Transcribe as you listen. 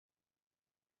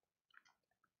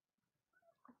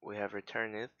We have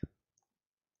returneth.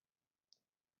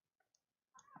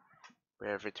 We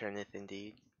have returneth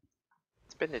indeed.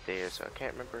 It's been a day or so. I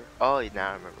can't remember. Oh,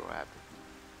 now I remember what happened.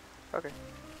 Okay.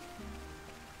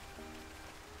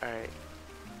 Alright.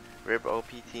 Rib OP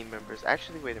team members.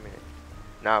 Actually, wait a minute.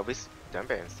 Nah, we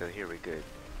Dunban's still here. We good.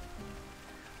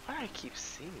 Why do I keep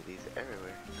seeing these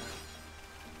everywhere?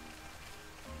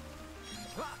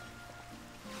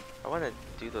 I want to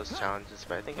do those challenges,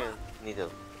 but I think I need to.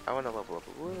 I want to level up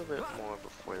a little bit more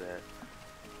before that.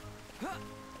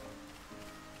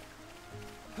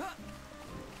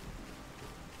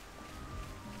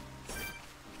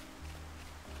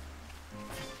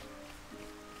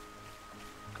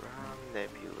 Ground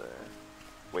Nebula.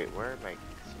 Wait, where am I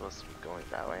supposed to be going?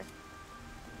 That way?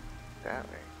 That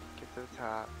way. Get to the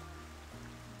top.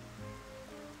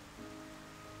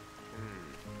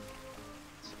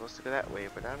 Supposed to go that way,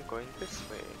 but I'm going this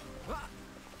way.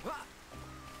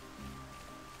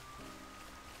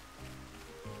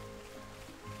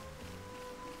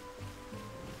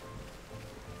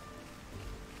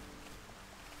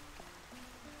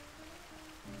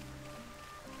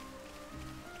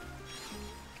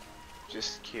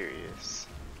 Just curious.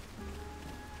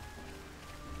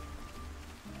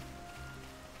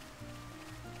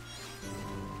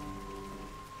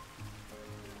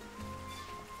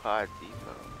 Pod Depot.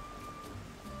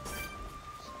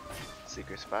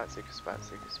 Secret spot, secret spot,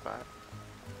 secret spot.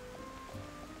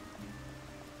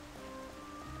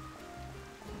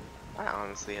 I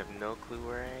honestly have no clue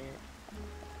where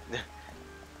I am.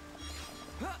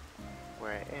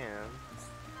 Where I am.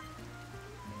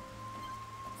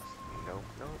 Nope,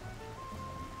 nope.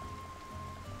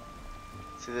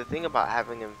 See, the thing about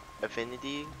having an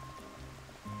affinity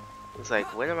is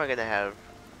like, when am I gonna have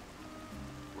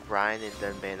Ryan and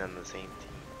Dunban on the same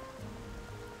team?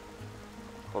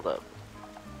 Hold up.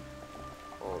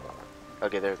 Hold on.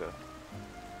 Okay, there we go.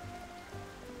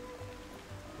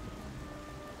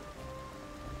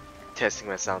 Testing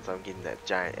my sound, so I'm getting that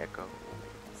giant echo.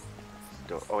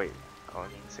 Oh wait,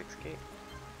 colony 6K.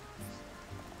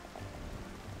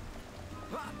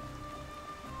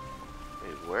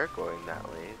 We were going that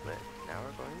way, but now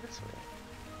we're going this way.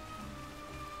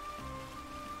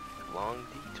 Long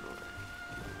detour.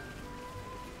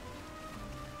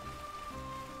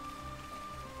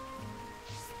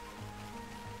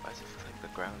 Why does it feel like the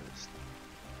ground is...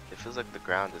 It feels like the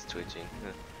ground is twitching.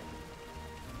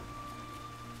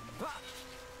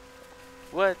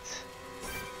 What?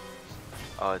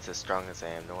 Oh, it's as strong as I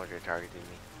am. No wonder you're targeting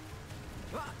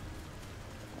me.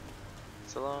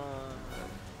 So long.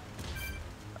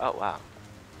 Oh, wow.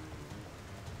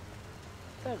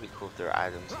 That'd be cool if there were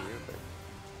items here, but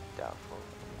doubtful.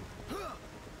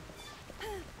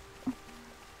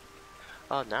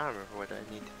 Oh, now I remember what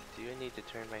I need to do. I need to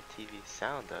turn my TV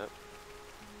sound up.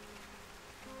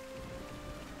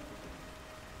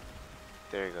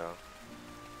 There you go.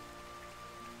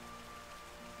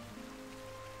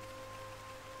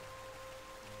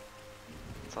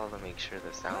 It's all to make sure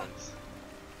the sounds.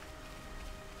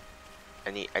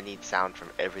 I need sound from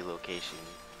every location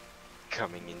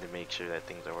coming in to make sure that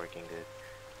things are working good.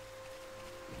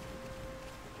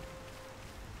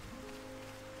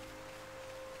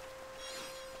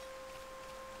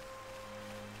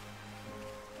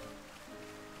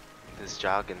 This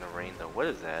jog in the rain though, what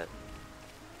is that?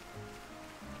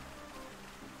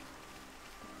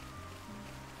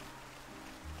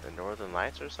 The Northern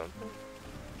Lights or something?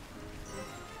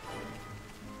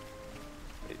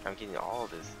 I'm getting all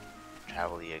this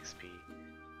travel EXP.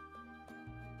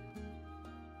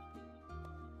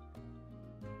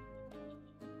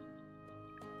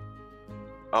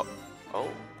 Oh,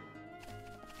 oh.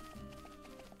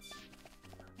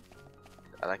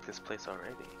 I like this place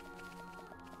already.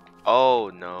 Oh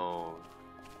no.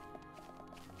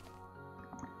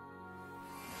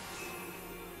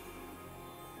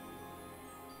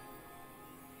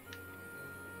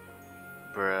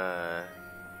 Bruh.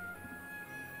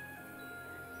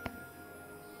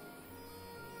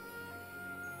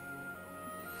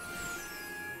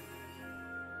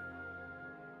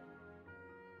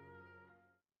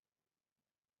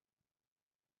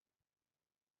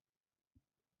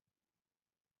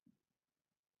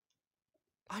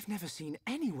 I've never seen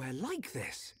anywhere like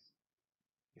this.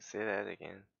 You say that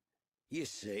again. You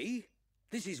see?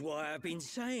 This is why I've been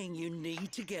saying you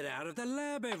need to get out of the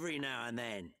lab every now and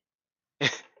then.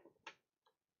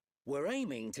 We're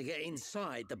aiming to get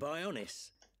inside the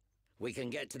Bionis. We can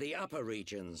get to the upper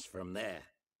regions from there.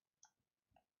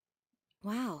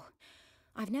 Wow.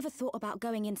 I've never thought about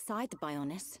going inside the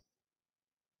Bionis.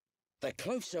 The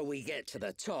closer we get to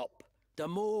the top, the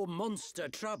more monster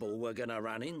trouble we're gonna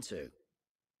run into.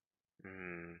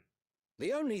 Hmm.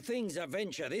 The only things that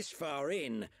venture this far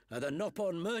in are the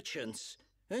Nopon merchants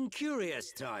and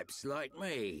curious types like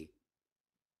me.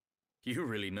 You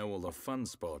really know all the fun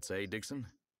spots, eh, Dixon?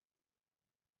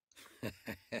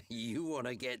 You want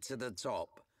to get to the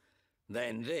top?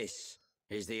 Then this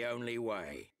is the only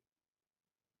way.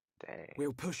 Dang.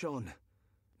 We'll push on,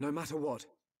 no matter what.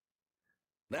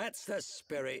 That's the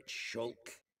spirit, Shulk.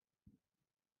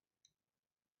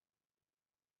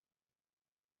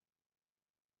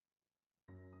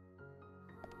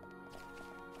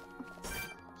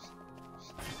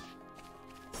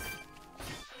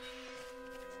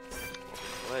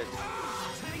 What?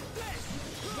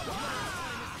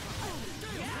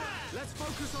 Let's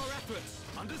focus our efforts.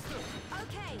 Understood.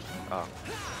 Okay. Oh.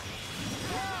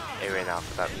 It ran off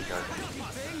without me going.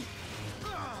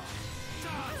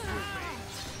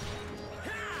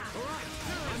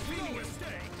 I'm feeling it.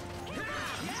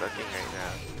 Sucking right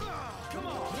now. Come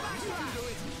on. You can do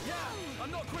it. Yeah,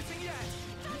 I'm not quitting yet.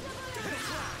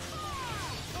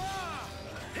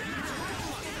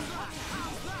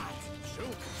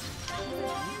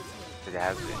 Did I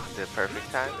have the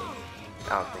perfect timing? I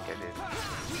don't think I did.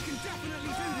 We can definitely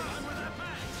do this.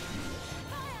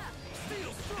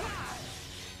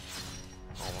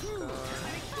 Almost gone.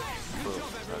 Good Boom.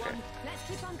 job, everyone. Okay. Let's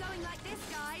keep on going like this,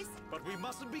 guys. But we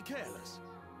mustn't be careless.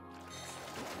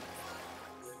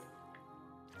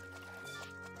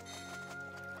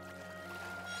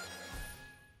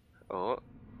 Oh.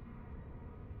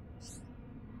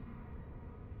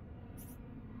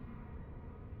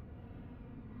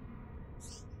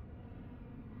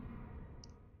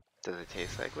 Does it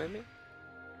taste like women?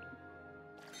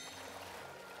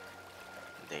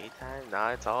 Daytime?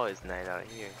 Nah, it's always night out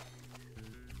here.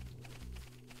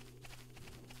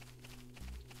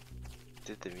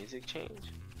 Did the music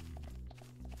change?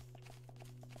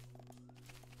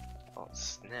 Oh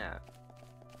snap.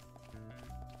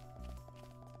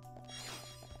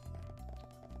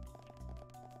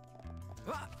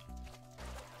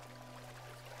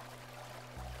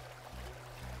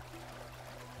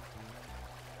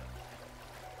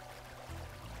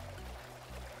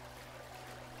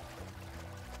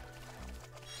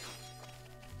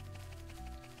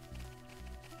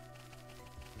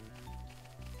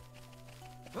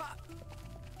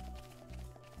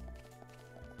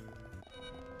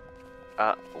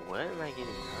 What am I getting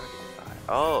targeted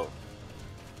by? Oh!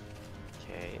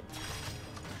 Okay.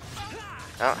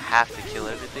 I don't have to kill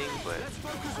everything, but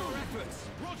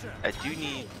I do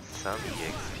need some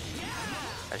EXP.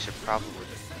 I should probably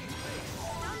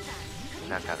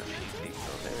knock out a few things.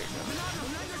 Oh, there we go.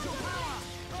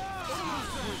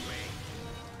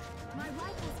 My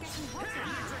rifle's getting hotter.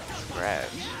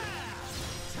 Scratch.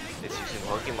 It's using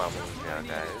Pokemon moves now,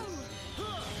 guys.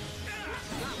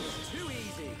 Too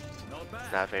easy. Not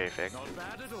bad. Not very effective. Not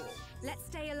bad at all. Let's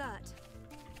stay alert.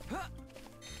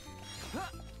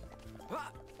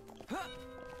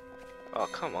 Oh,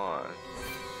 come on.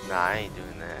 Nah, I ain't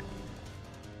doing that.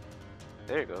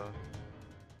 There you go.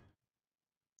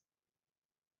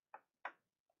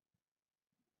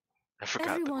 I forgot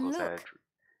Everyone, the close look.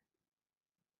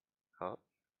 Oh,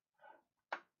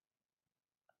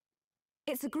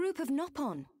 It's a group of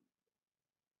Nopon.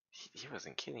 he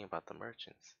wasn't kidding about the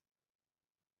merchants.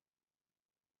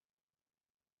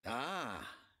 Ah,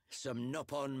 some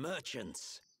Nopon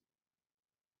merchants.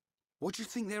 What do you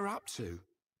think they're up to?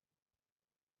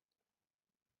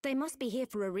 They must be here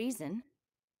for a reason.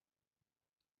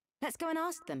 Let's go and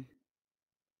ask them.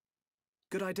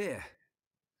 Good idea.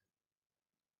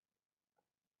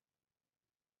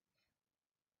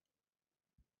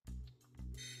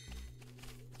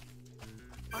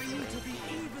 I need to be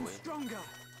even stronger.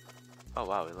 Oh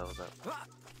wow, we leveled up.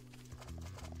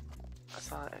 I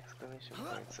saw exclamation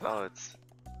points. Oh, it's.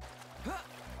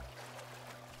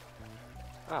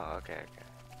 Oh, okay, okay.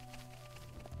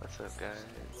 What's up, guys?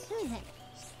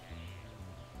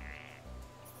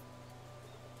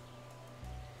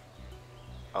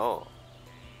 Oh.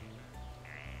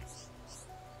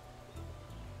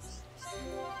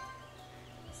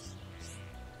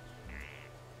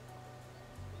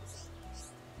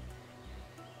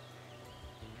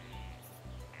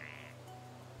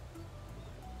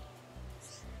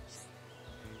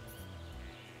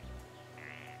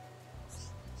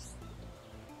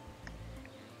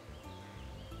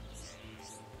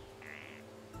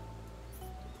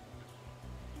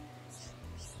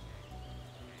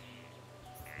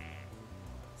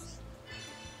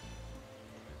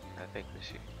 I think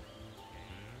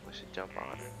we should jump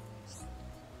on it.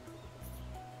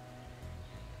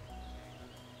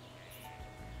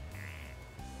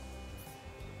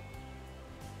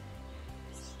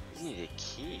 You need a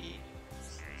key.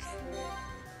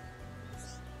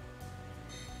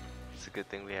 a good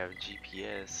thing we have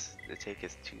GPS to take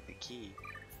us to the key.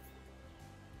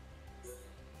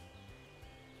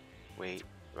 Wait,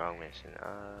 wrong mission.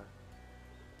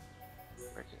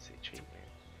 Emergency treatment.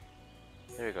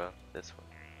 There we go, this one.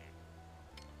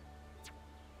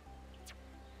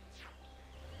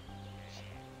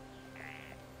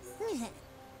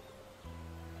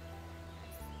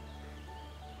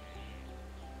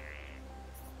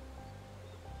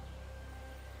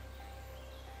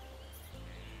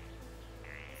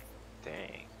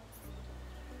 Dang.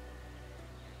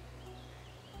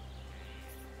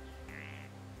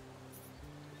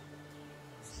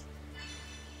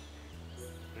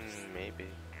 Maybe.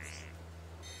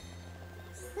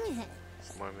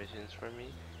 More missions for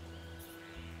me?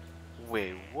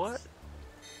 Wait, what?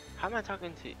 How am I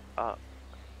talking to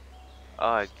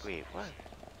wait, what?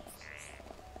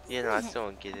 Yeah, no, I still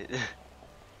don't get it.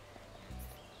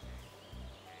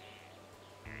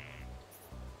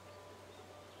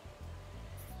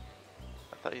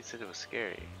 I thought you said it was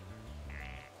scary.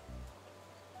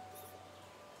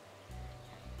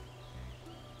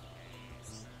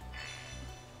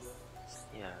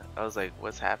 Yeah, I was like,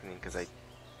 what's happening? Because I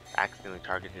accidentally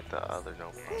targeted the other no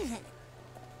problem.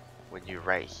 When you're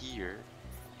right here.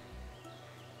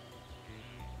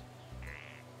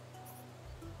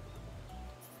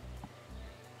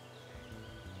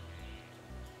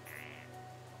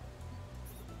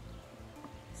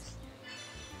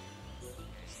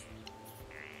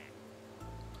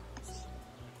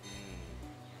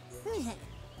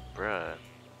 Bruh.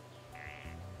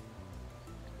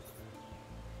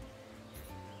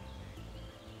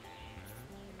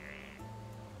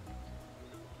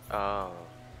 Oh.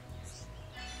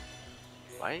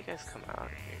 Why you guys come out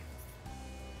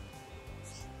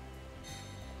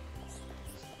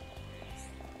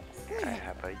here? Alright,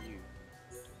 how about you?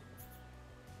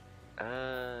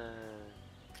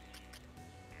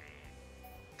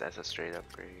 That's a straight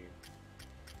upgrade.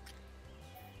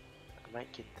 I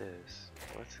might get this.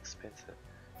 What's expensive?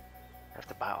 I have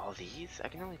to buy all these? I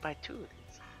can only buy 2 of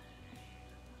these.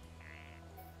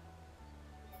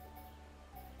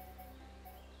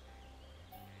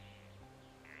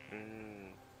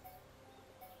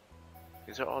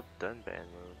 These are all done band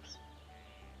moves.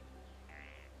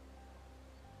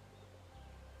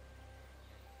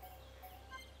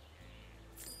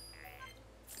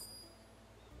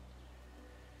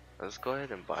 Let's go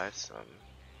ahead and buy some.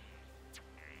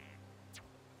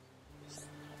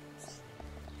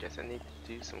 Guess I need to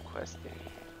do some questing.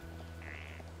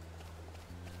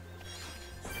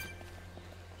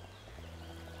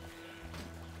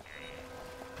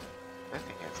 I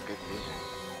think that's good vision.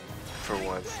 For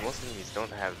once, most enemies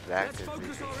don't have that good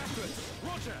vision.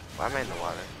 Why am I in the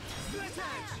water?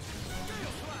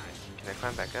 Can I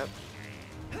climb back up?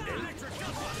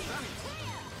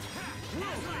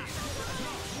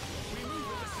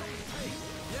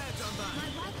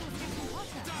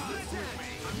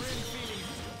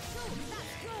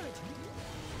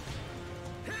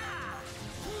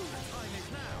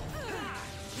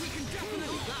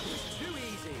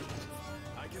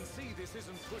 This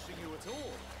isn't pushing you at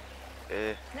all.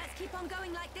 Let's keep on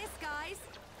going like this, guys.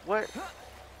 What?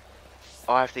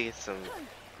 Oh, I have to get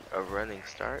a running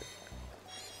start.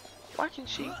 Why can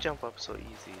she jump up so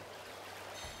easy?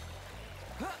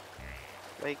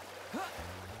 Like.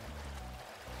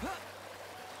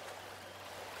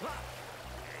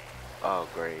 Oh,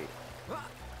 great.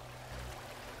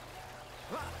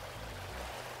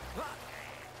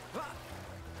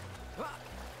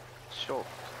 Sure.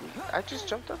 I just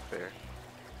jumped up there.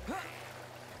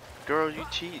 Girl, you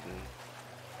cheating.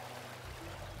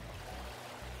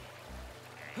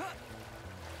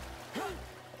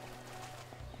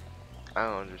 I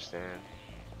don't understand.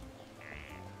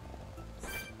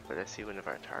 But I see one of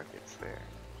our targets there.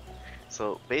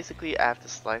 So basically I have to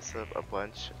slice up a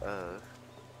bunch of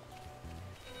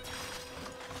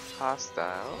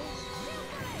hostiles.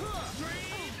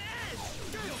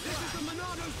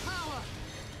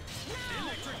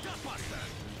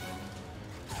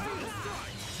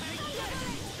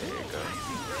 There you go.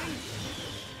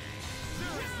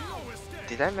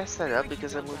 Did I mess that up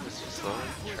because I moved too slow?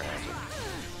 Tragic.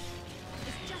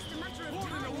 It's just a matter of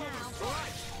time now.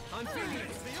 I'm feeling it.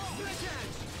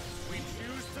 We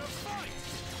choose to fight.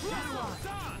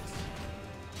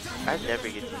 I never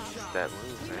get to use that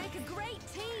move, We man. make a great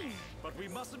team. But we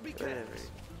mustn't be Whatever.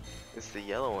 careless. It's the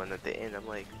yellow one at the end. I'm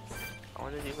like, I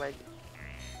want to do my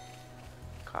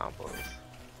combos.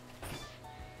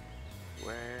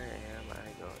 Where am I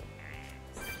going?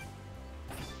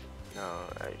 No,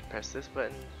 I press this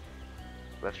button.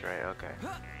 Left, right, okay.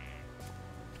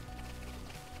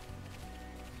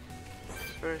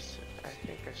 First, I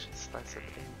think I should slice up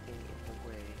anything in the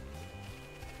way.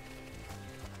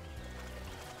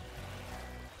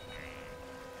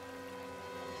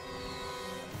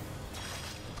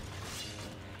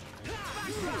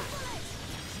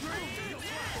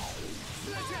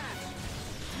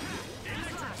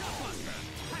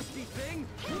 Pesky thing!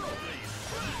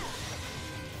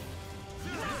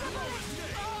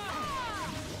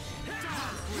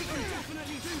 We can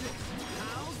definitely do this!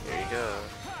 There you go.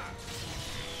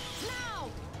 Now!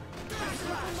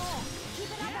 One more.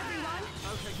 Keep it up, everyone.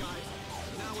 Okay, guys.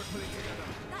 Now we're putting together.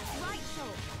 That's right,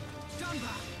 Shulk.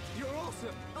 Dunbar! You're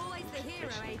awesome! Always the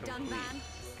hero, eh, Mission Dunban?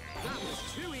 That was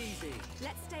too easy!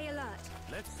 Let's stay alert.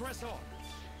 Let's press on!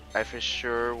 I for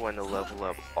sure want to level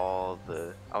up all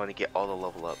the. I want to get all the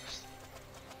level ups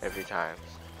every time.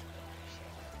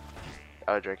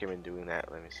 I would recommend doing that.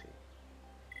 Let me see.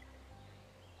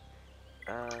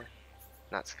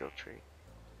 Not skill tree.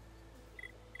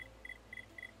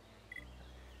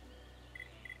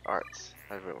 Arts.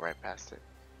 I went right past it.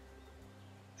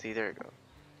 See, there you go.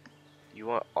 You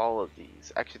want all of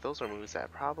these. Actually, those are moves that I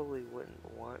probably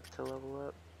wouldn't want to level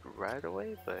up right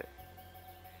away, but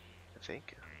I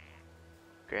think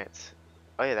grants.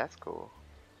 Oh yeah, that's cool.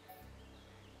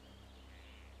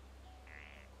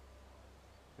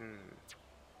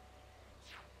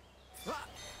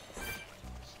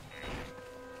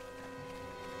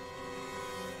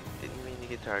 Didn't mean to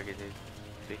get targeted.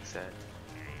 Big sad.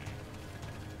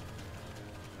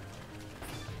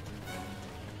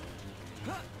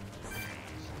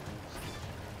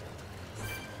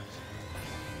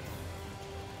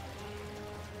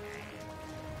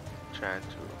 Trying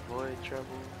to avoid trouble.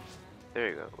 There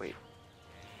you go. Wait.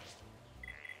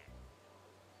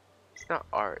 It's not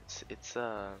arts. It's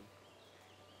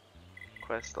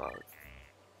quest log.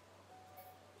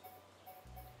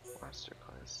 Monster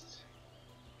quest.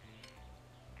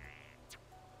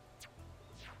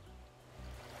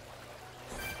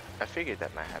 I figured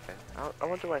that might happen. I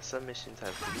wonder why some missions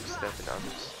have blue stuff and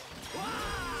others.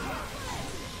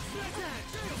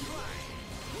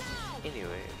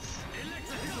 Anyways.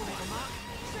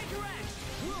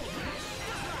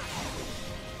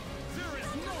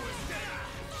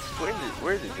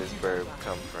 Where did this bird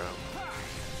come from?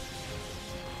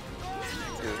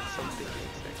 Doing something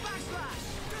insane.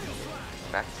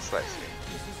 Back to slicing.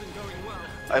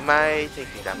 Am I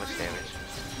taking that much damage?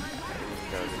 I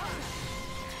didn't notice.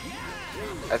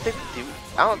 I think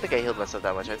I don't think I healed myself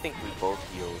that much. I think we both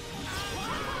healed.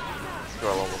 This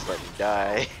girl almost let me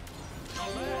die.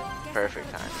 Perfect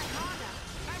time.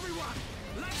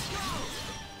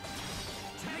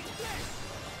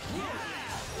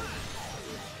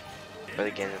 But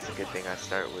again, it's a good thing I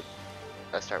start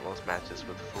most matches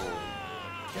with full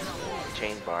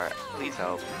chain bar. Please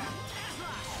help.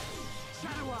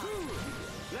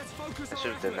 I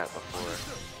should have done that before.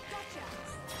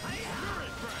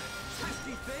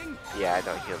 Yeah, I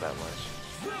don't heal that much.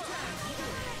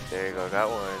 There you go, got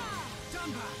one.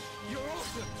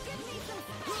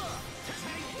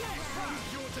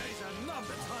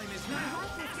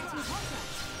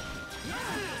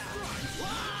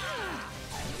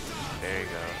 There you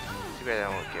go. Too bad I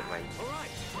won't get my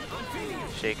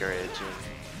shaker edge in.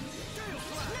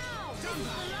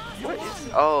 What is?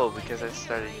 Oh, because I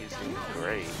started using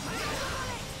great.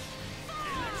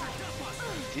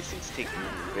 These things take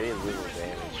very little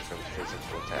damage from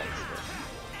physical attacks.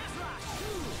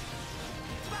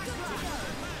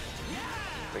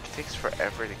 Like it takes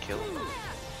forever to kill them.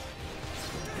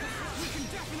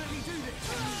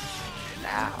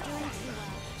 Ow.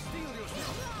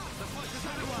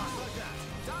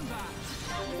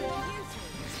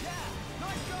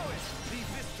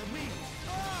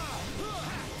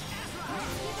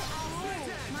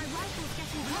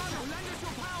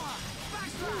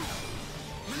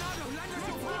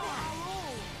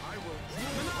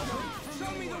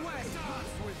 Show me the way!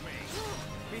 Dance with me!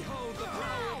 Behold the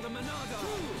power of the Monado!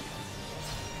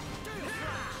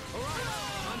 Alright,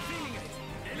 I'm feeling it!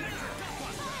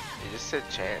 You just said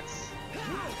chance.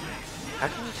 How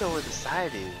can you tell where the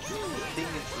side is? This thing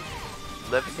is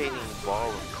a levitating ball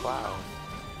of cloud.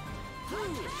 We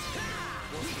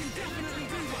can definitely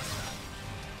do this!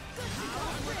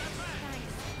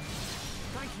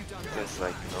 Thank you, Duncan. There's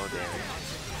like no damage.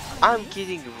 I'm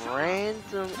getting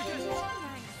random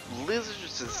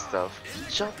lizards and stuff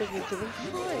jumping into the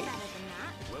fight.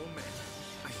 Well met.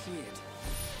 I see it.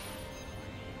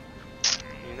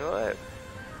 You know what?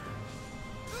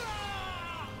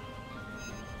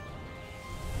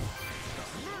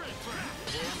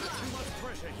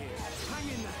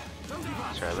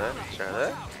 Try that, try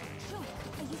that. Are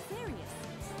you serious?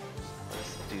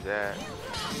 Let's do that.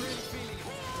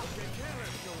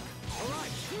 Alright,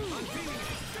 I'm feeling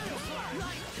it. Steel slash.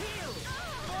 Light heal.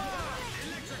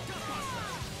 Electric gutbuster.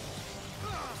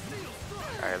 Steel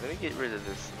strike. Alright, let me get rid of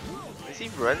this. Is he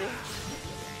running?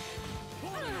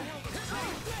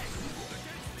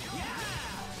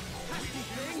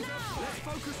 Let's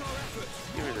focus our efforts.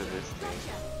 Get rid of this thing.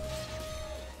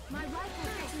 My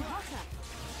rifle's getting hotter.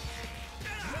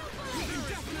 We can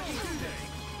definitely do this.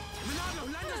 Ronaldo,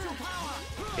 lend us your power.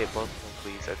 Okay, both of them,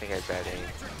 please. I think I bad aim.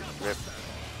 Rip.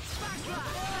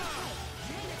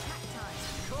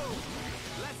 Cool.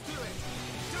 Let's do it.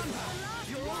 Jumper,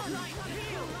 you're on. Light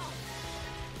heal.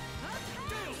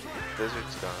 Steel slash.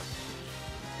 Blizzard's gone.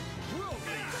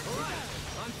 Whirlwind. Alright,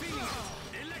 I'm feeling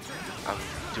it. Electric gutbuster. I'm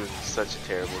doing such a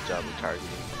terrible job of targeting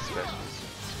these specials.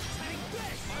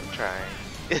 I'm trying.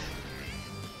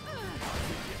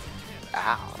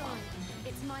 Ow.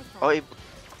 It's my fault. Oh, it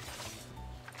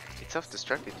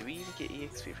self-destructed. Do we even get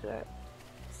EXP for that?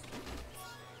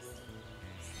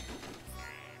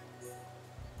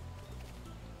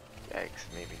 Yikes,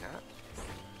 maybe not.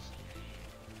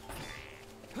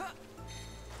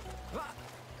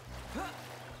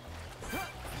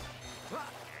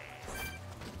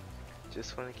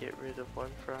 Just want to get rid of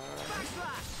one frog.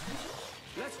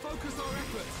 Let's focus our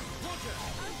efforts. Roger.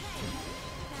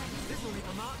 This will leave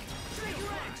a mark. Steel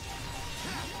slash.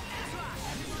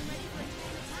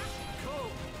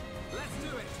 Cool. Let's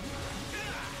do it.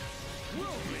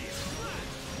 Whirlwind.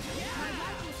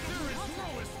 There is no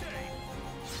escape.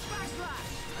 Backslash.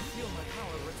 I feel my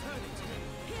power returning to me.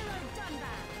 Hero done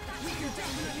that. We can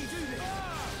definitely do this.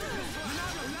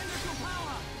 Ronaldo, lend us your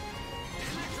power.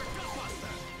 Electric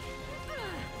gutbuster.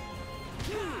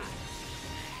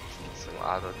 Some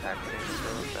auto attacking a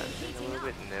little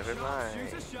bit. Never mind.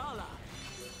 Shooter Shala.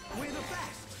 We're the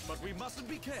best, but we mustn't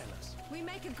be careless. We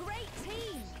make a great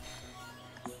team.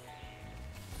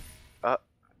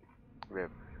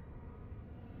 Rip.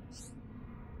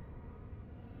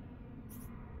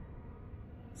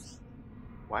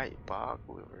 White bog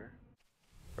liver.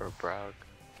 Or brog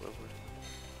liver.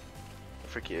 I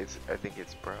forget, I think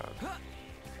it's brog.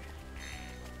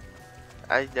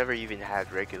 I never even had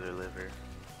regular liver.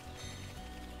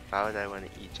 Why would I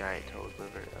want to eat giant toad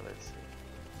liver? Oh, let's see.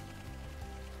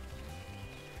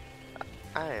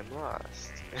 I am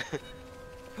lost.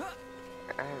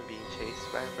 I am being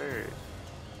chased by a bird.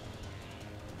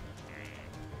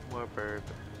 More bird.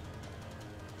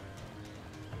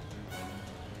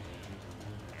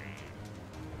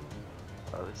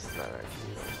 Oh, this is not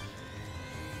ideal.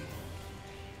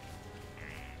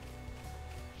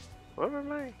 What were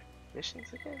my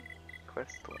missions again?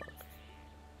 Quest log.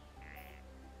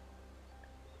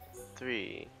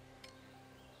 3.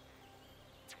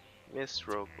 Miss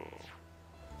Rogel.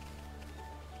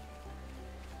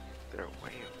 They're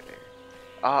way over there.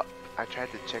 Ah, I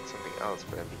tried to check something else,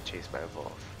 but I'm being chased by a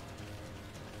wolf.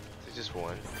 Is it just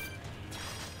one?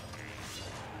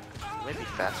 It might be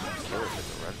faster to kill it than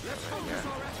the run from it, yeah.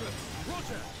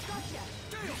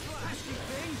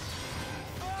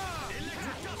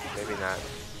 Maybe not.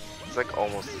 It's like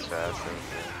almost as fast.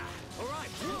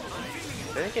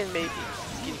 Then again, maybe.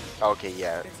 Okay,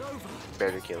 yeah.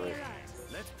 Better kill it.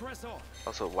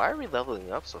 Also, why are we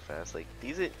leveling up so fast? Like,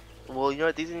 these are. Well, you know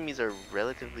what? These enemies are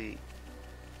relatively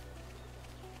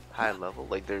high level.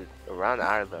 Like, they're around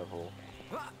our level.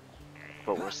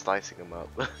 But we're slicing them up.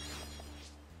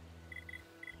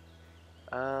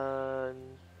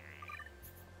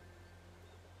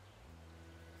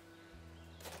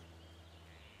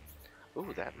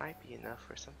 Ooh, that might be enough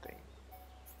for something.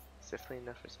 It's definitely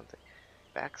enough for something.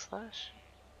 Backslash?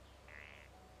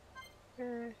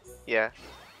 Yeah.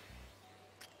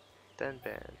 Done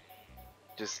ban.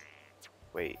 Just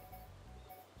wait.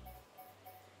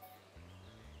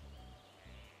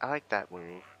 I like that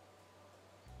move.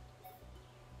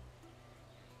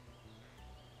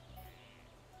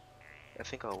 I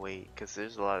think I'll wait because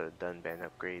there's a lot of done ban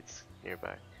upgrades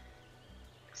nearby.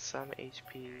 Some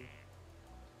HP.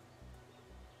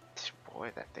 Boy,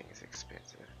 that thing is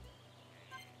expensive.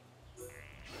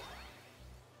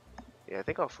 Yeah, I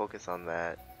think I'll focus on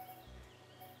that.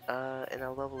 And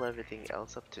I'll level everything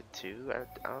else up to 2.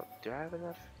 Do I have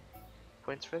enough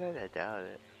points for that? I doubt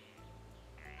it.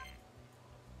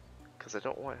 Because I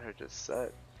don't want her to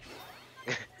suck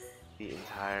the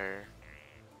entire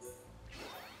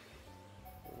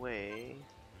way.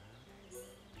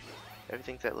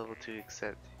 Everything's at level 2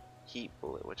 except Heat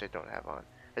Bullet, which I don't have on.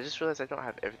 I just realized I don't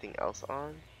have everything else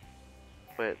on,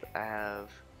 but I have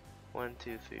 1,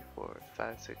 2, 3, 4,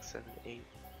 5, 6, 7, 8,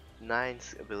 9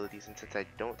 abilities, and since I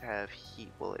don't have Heat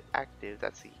Bullet active,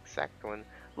 that's the exact one,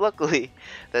 luckily,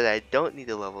 that I don't need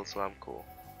a level, so I'm cool.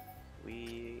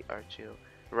 We are chill.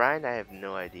 Ryan, I have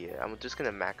no idea. I'm just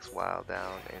gonna max WoW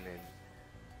down and then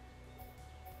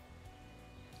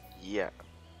yeah.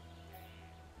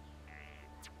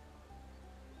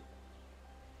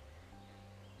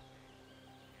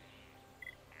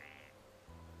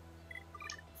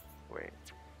 Wait.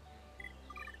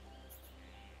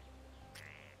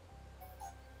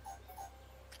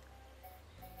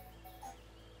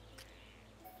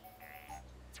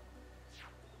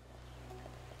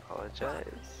 Apologize.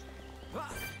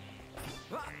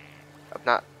 I'm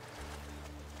not.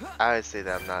 I would say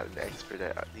that I'm not an expert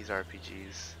at these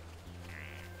RPGs,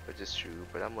 which is true.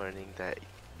 But I'm learning that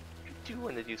you do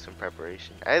want to do some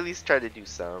preparation. I at least try to do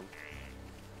some,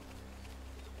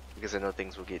 because I know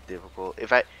things will get difficult.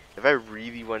 If I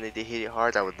really wanted to hit it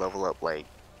hard, I would level up like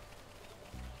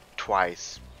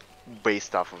twice,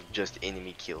 based off of just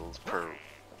enemy kills per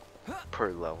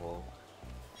level,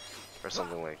 or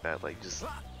something like that. Like just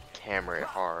hammer it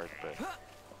hard. But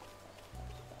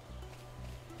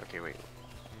okay, wait.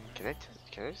 Can I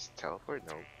just teleport?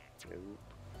 Nope. Nope.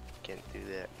 Can't do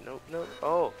that. Nope. Nope.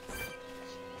 Oh.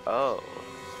 Oh.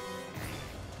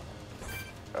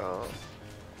 Oh.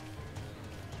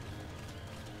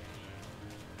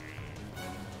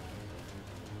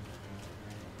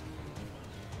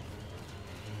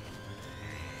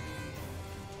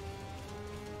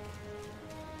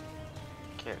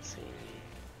 Can't see me.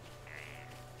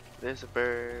 There's a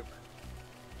burb.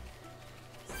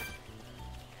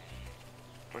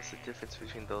 What's the difference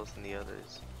between those and the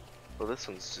others? Well, this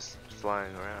one's just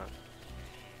flying around.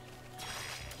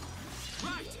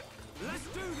 Right, let's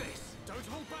do this. Don't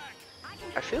hold back.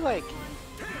 I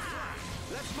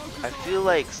feel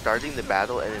like starting the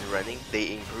battle and then running,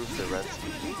 they improved the run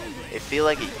speed. I feel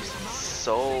like it used to be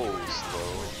so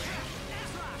slow.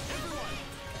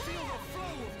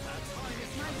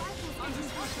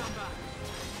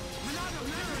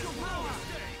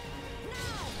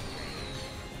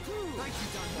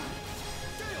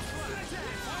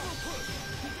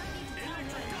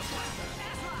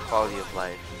 Quality of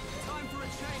life.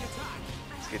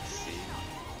 It's good to see.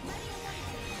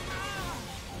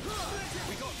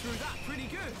 We got through that pretty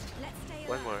good.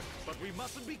 One more. But we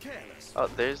mustn't be careless. Oh,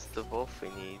 there's the wolf we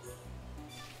need.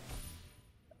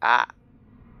 Ah.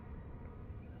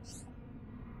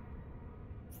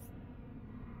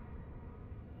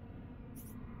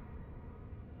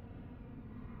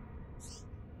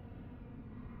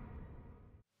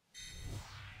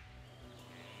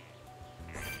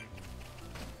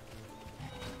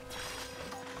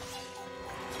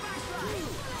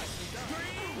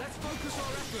 Let's focus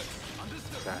our efforts.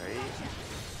 Understood. Sorry.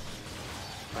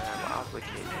 But I'm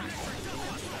obligated.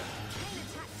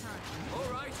 All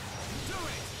right, do it.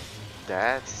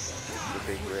 That's the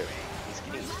big rip. He's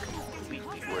getting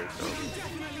completely worked on.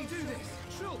 Definitely do this.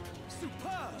 Sure.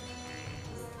 Superb.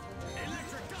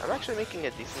 I'm actually making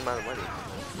a decent amount of money.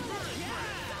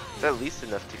 It's at least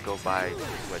enough to go buy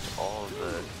pretty much all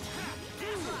the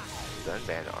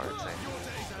Gunband arts. I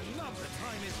think. The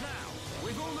time is now.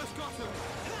 We've almost got him.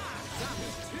 That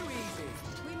was too easy.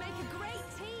 We make a great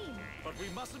team. But we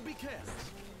mustn't be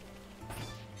careless.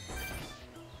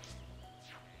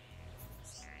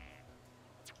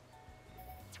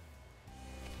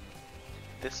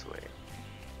 This way.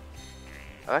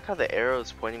 I like how the arrow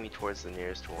is pointing me towards the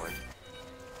nearest one.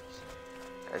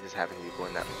 I just happen to be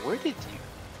going that way. Where did you?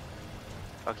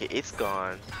 Okay, it's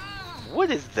gone. What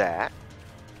is that?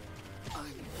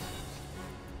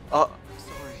 Oh.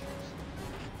 Sorry.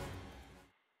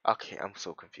 Okay, I'm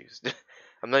so confused.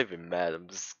 I'm not even mad. I'm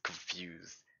just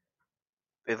confused.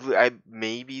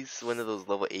 Maybe it's one of those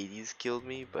level 80s killed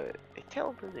me, but it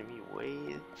teleported me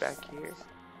way back here.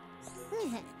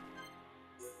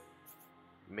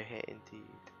 Meh,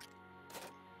 indeed.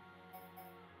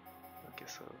 Okay,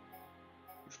 so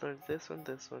let's learn this one,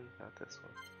 not this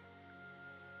one.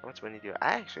 How much money do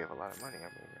I actually have a lot of money? I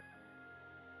mean,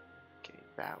 okay,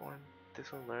 that one,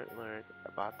 this one, learn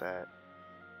about that.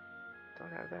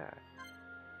 Don't have that.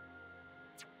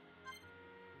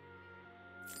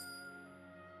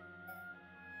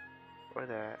 Or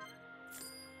that.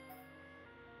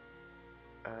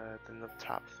 Then the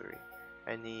top three.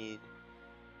 I need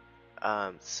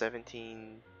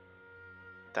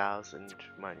 17,000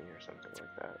 money or something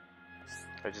like that.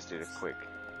 I just did a quick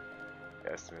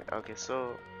estimate. Okay,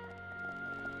 so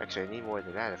actually I need more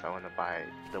than that if I want to buy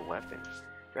the weapons.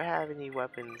 Do I have any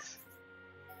weapons?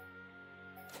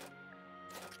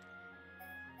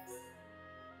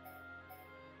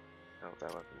 No,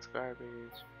 that weapon's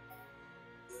garbage.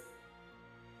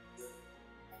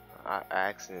 I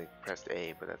accidentally pressed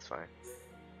A, but that's fine.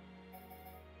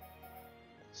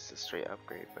 It's a straight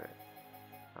upgrade, but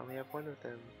I only have one of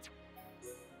them.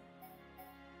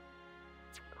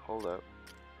 Hold up.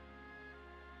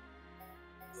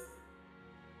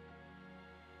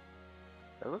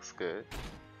 That looks good.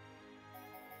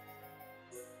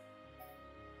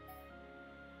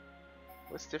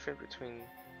 What's different between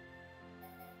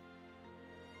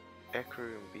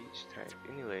Ecru and beach type?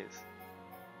 Anyways,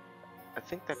 I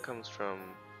think that comes from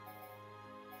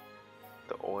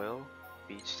the oil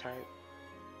beach type.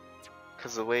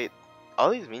 Cause the way all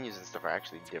these menus and stuff are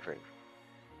actually different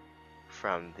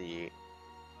from the,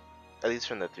 at least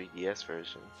from the 3DS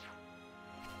version.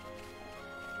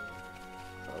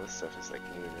 All this stuff is like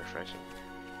new and refreshing.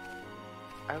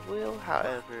 I will,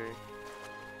 however,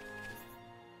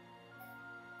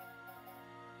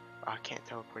 I can't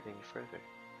teleport any further.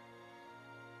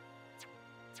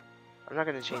 I'm not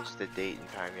gonna change the date and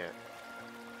time yet.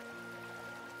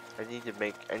 I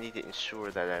need to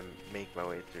ensure that I make my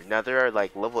way through. Now there are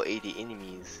like level 80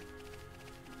 enemies.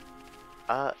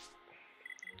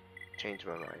 Change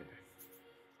my mind.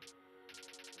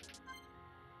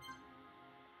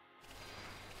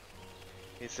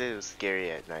 He said it was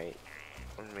scary at night.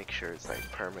 I want to make sure it's like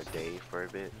perma day for a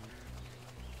bit.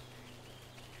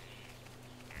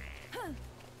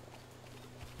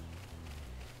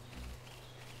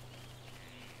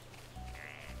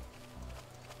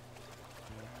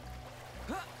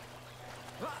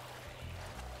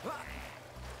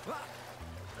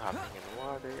 Hopping in the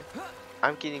water.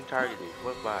 I'm getting targeted.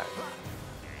 What by?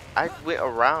 I went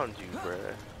around you,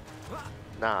 bruh.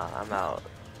 Nah, I'm out.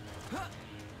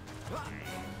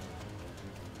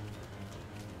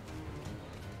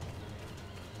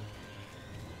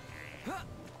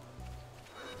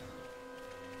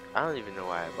 I don't even know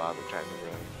why I bothered trying to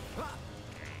run.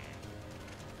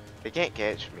 They can't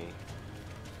catch me.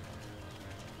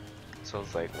 So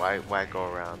it's like, why go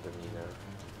around them, you know?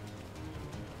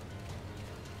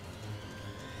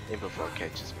 And before it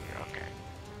catches me, okay.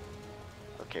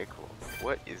 Okay, cool.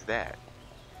 What is that?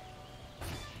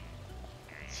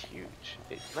 It's huge.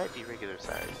 It might be regular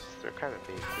size. They're kind of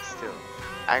big, but still.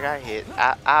 I got hit.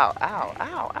 Ow, ow, ow,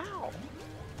 ow, ow.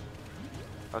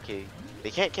 Okay,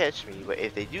 they can't catch me, but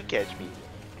if they do catch me,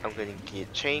 I'm gonna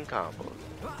get chain combos.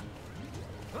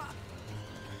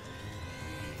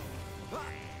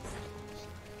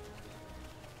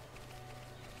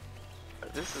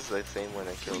 This is the same one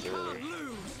I killed earlier.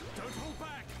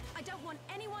 I don't want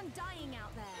anyone dying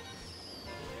out there.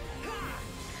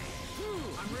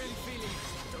 I'm really feeling it.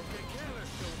 Don't get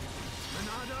careless,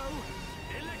 Monado,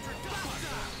 electric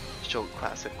duster. Show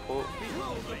classic quote.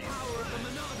 Behold the power of the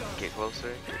Monado. Get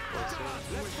closer, get closer.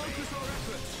 Let's focus our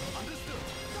efforts. Understood.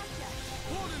 Gotcha.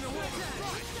 Warden and water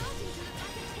strike. Starting to look like a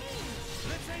team.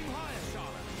 Let's aim higher,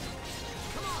 Charlotte.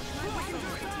 Come on, we can do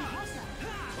it. Hotter.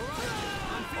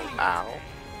 I'm feeling it. Ow.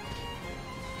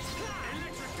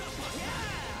 Electric duster.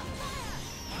 Yeah.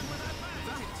 I'm with that back.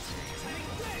 Take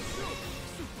this.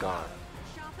 Gone.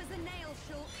 Sharp as a nail,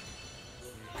 Shulk.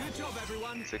 Good job,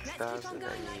 everyone. Let's keep 6,000. on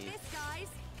going I like need this, guys.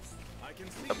 I can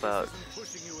see about this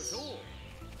isn't pushing you at all.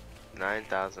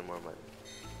 9,000 more money.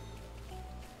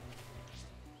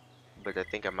 But I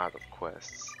think I'm out of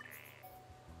quests.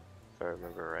 If I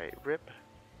remember right. RIP.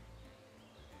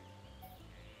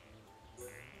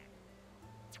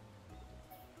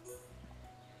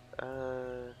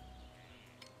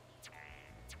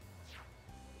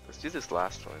 Let's do this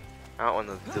last one. I don't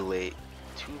want to delay it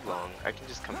too long. I can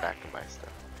just come back and buy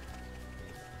stuff.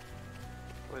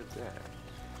 What is that?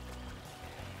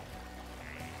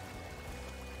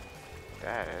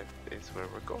 That is where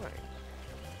we're going.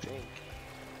 I think.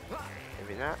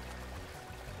 Maybe not.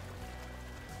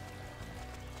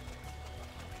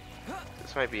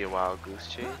 This might be a wild goose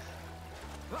chase.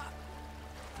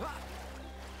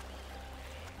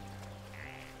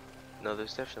 No,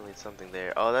 there's definitely something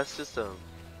there. Oh, that's just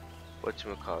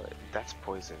whatchamacallit. That's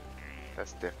poison.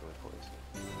 That's definitely poison.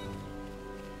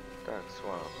 Dark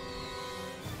swamp.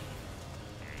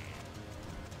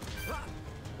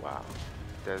 Wow.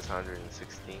 Does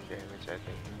 116 damage,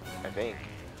 I think.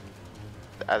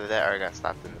 Either that or I got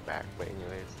stopped in the back, but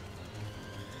anyways.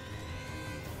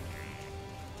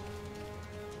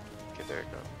 Okay, there we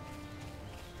go.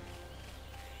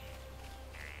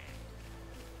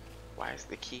 Why is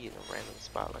the key in a random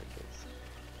spot like this?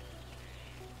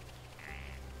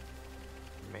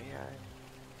 May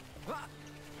I?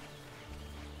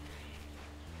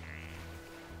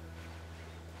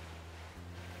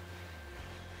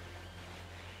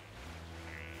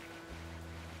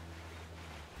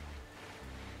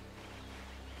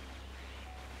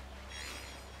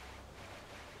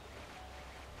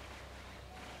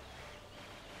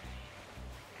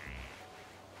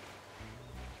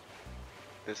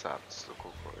 This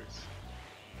obstacle course.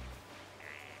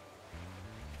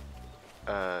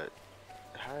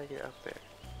 How do I get up there?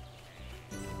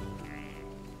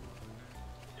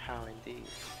 How indeed?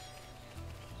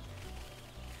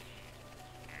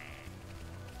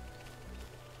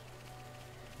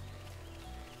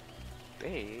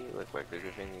 They look like they're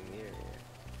defending the area.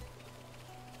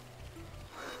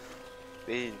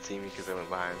 They didn't see me because I went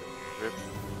behind them. Rip.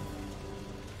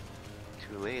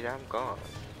 Too late, I'm gone.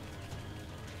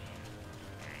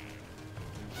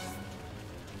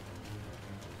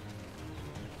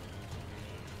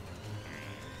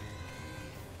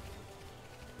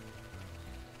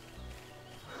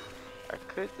 I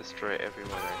could destroy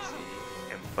everyone I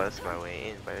see and bust my way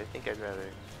in, but I think I'd rather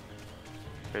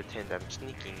pretend I'm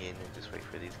sneaking in and just wait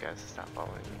for these guys to stop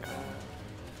following me.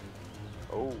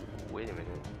 Oh, wait a minute.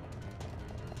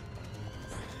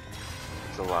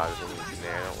 There's a lot of enemies in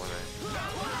there.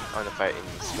 I want to fight in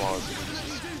the smallest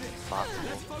groups as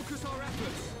possible.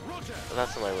 Well,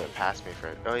 that's somebody went past me for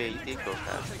it. Oh yeah, you did go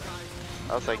past.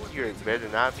 I was like, you better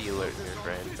not be alerting your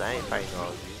friends. I ain't fighting all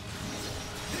of you.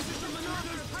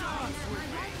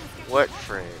 What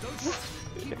friends?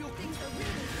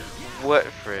 What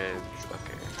friends?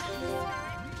 Okay.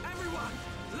 Everyone,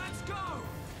 let's go!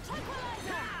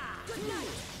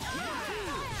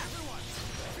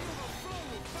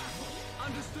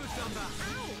 Understood, Dumba.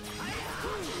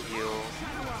 Heal.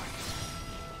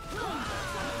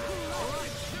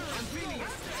 I'm feeling it.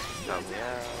 Help me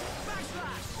out.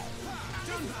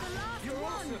 You're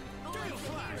awesome. Gale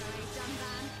Slash.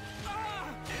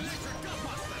 Electric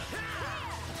Gutbuster.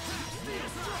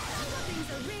 Things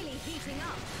are really heating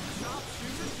up.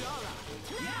 Sharpshooter Jara.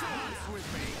 Dance with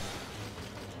me.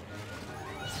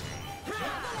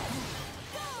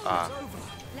 Ah,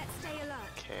 Let's stay alert.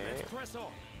 okay. Let's press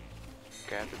on.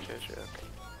 Grab the treasure, okay.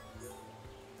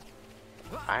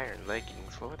 Iron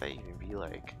leggings, what would that even be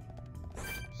like?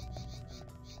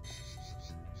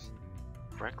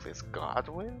 Reckless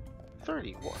Godwin?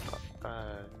 31.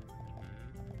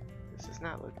 This does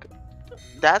not look good.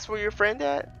 That's where your friend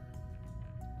at?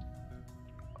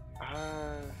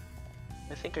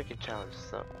 I think I can challenge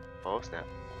some. Oh snap.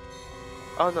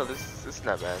 Oh no, this is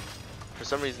not bad. For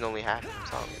some reason only half of them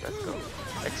saw me. Let's go.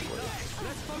 Exploit.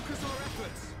 Let's focus our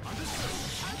efforts. Understood.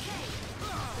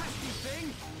 Pesky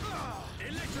thing.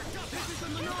 Electric Gutbuster. This is the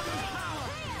Monado's power.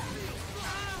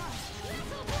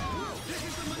 This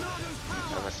is the Monado's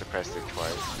power. I must have pressed it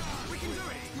twice. We can do it.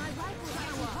 My rifle is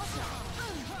hotter.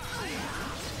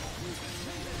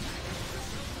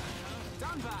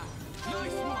 Dumba.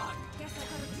 Nice one. Guess I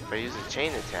gotta If I use a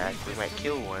chain attack, we might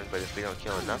kill one, but if we don't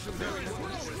kill enough of them, then we'll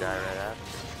just die right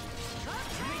after.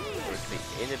 With the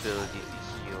inability to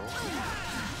heal.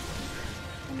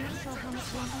 I'm not sure how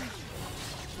much longer.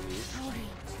 Please.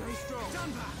 Stay strong.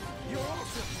 Dumba. You're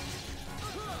awesome.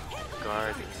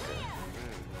 Guarding them.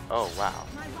 Oh wow.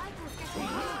 My rifle's getting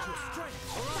Your strength.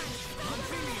 All right. I'm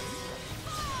feeling it.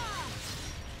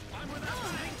 I'm without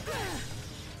tank.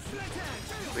 Split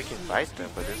edge. We can fight them,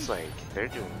 but it's like they're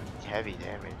doing heavy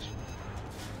damage.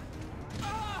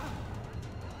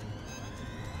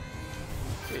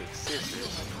 Big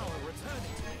scissors. Power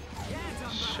returning. Yeah,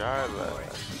 Dumba.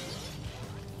 Charlotte.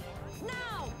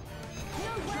 now.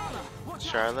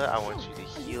 Charlotte, I want you to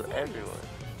heal everyone.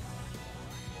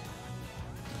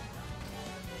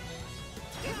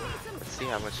 Let's see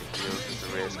how much it heals with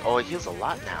the risk. Oh, it heals a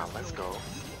lot now. Let's go.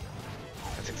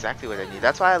 That's exactly what I need.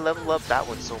 That's why I level up that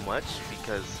one so much,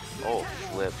 because oh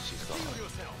flip, she's gone.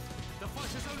 Yourself. The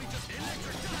fight is only just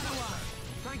electric power.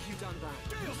 Thank you, Dumba.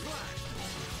 Gale Slash.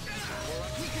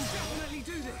 We can definitely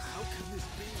do this. How can this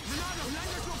be? Monado, lend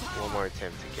us your power. One more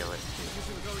attempt to kill it. This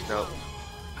isn't going Nope. well.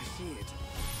 I see it.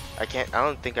 I can't. I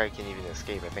don't think I can even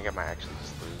escape. I think I might actually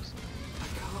just lose.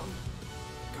 Go on.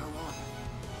 Go on.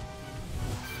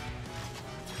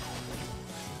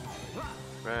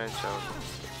 Run, Charlotte.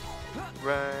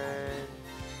 Run.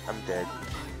 I'm dead.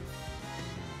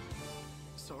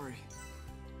 Sorry.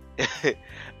 I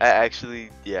actually,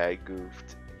 yeah, I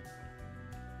goofed.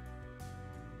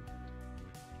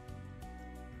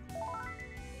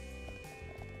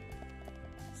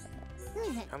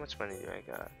 How much money do I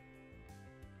got?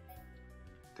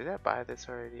 Did I buy this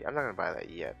already? I'm not gonna buy that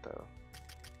yet though.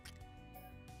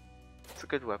 It's a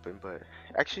good weapon, but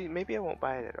actually maybe I won't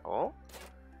buy it at all.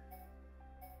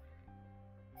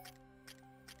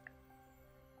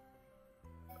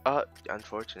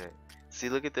 Unfortunate. See,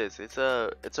 look at this. It's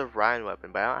a Ryan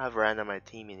weapon, but I don't have Ryan on my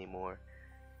team anymore.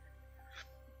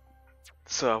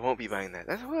 So I won't be buying that.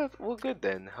 That's well good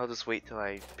then. I'll just wait till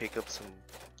I pick up some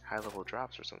high level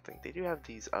drops or something. They do have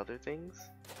these other things.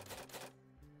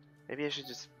 Maybe I should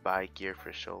just buy gear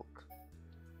for Shulk.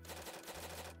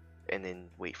 And then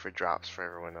wait for drops for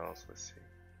everyone else. Let's see.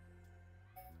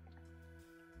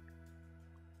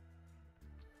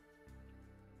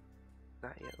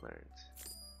 not yet learned.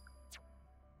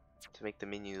 To make the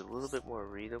menu a little bit more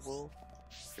readable.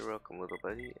 You're welcome, little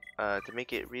buddy. To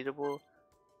make it readable,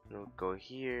 we'll go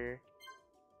here,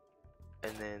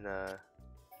 and then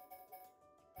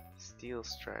Steel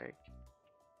Strike,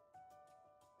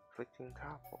 Afflicting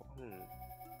Topple.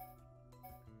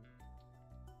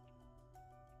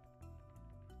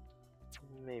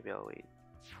 Maybe I'll wait.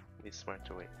 Be smart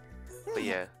to wait. But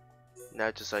yeah,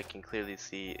 now just so I can clearly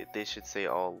see, they should say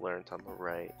all learned on the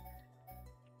right.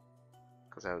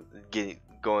 Cause I was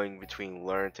going between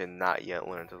learned and not yet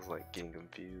learned. I was like getting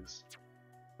confused.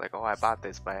 Like, oh, I bought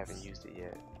this, but I haven't used it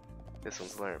yet. This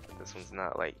one's learned, but this one's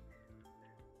not. Like,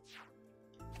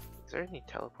 is there any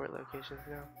teleport locations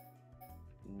now?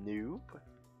 Nope.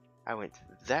 I went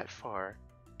that far,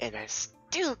 and I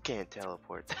still can't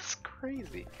teleport. That's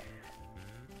crazy.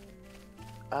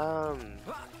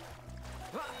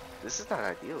 This is not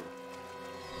ideal.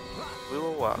 We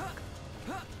will walk.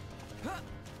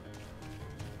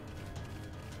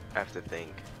 I have to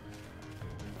think.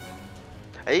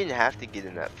 I didn't have to get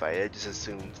in that fight. I just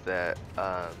assumed that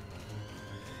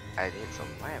I'd hit some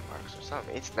landmarks or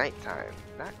something. It's nighttime.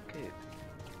 Not good.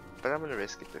 But I'm gonna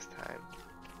risk it this time.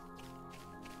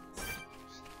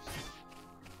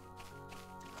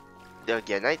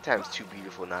 Yeah, nighttime's too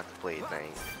beautiful not to play at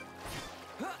night.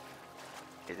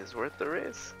 It is worth the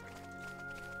risk.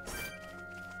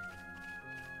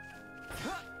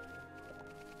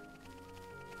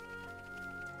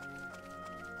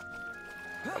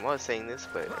 I'm always saying this,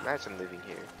 but imagine living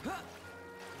here.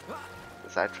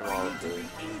 Aside from all of the...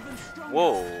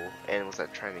 Whoa! Animals that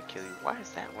are trying to kill you. Why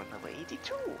is that one level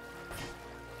 82?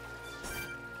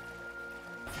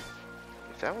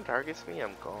 If that one targets me,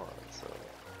 I'm gone, so...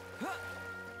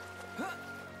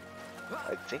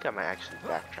 I think I might actually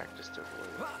backtrack just to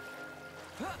avoid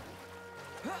it.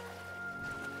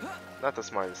 Not the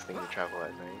smartest thing to travel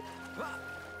at night.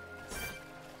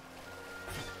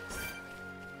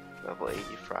 Level 80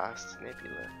 Frost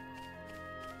Nebula.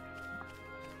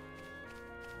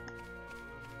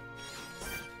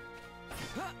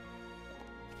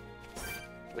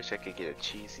 Wish I could get a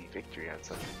cheesy victory on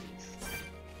some of these.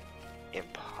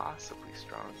 Impossibly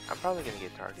strong. I'm probably gonna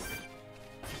get targeted.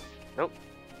 Nope.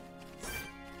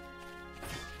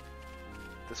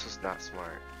 This was not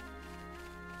smart.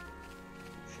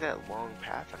 See that long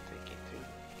path I'm taking too?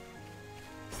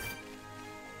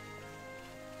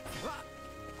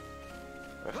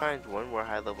 If I find one more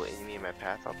high level enemy in my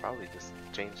path, I'll probably just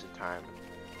change the time.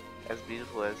 As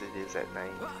beautiful as it is at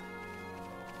night.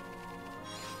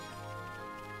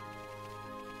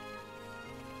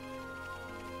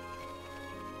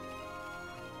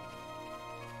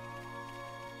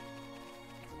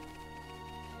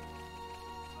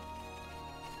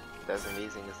 As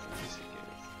amazing as the music is.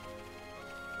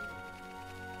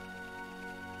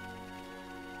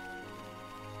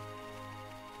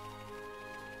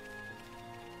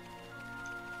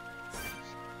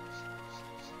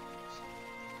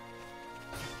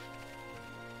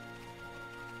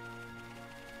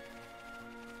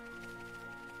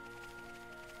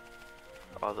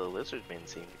 All the lizard men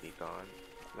seem to be gone.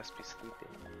 Must be sleeping.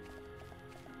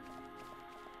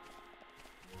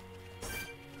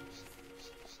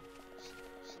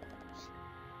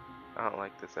 I don't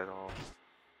like this at all.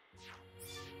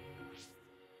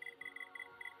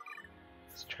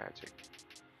 It's tragic.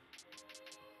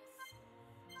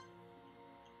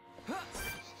 Yeah,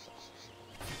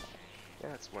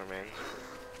 it's more manageable.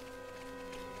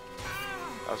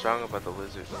 I was wrong about the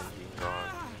lizard men being gone.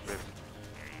 Rip.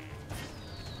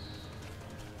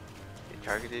 It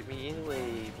targeted me anyway,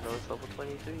 even though it's level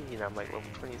 23 and I'm like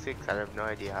level 26. I have no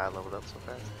idea how I leveled up so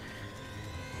fast.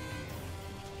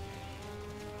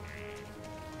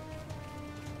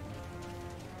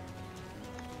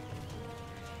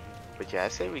 But yeah, I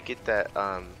say we get that,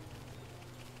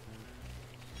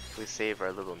 we save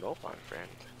our little Nopon friend.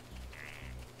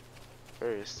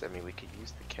 First, I mean, we could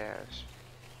use the cash.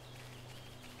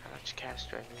 How much cash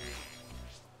do I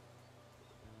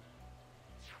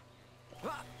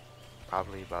need?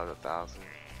 Probably about 1,000.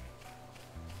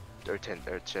 Or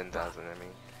 10,000, I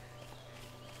mean.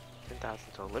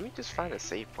 10,000 total. Let me just find a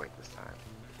save point this time.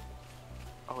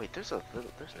 Oh wait, there's an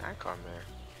icon there.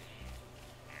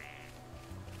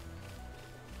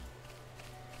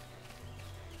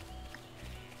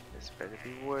 This better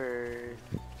be worth.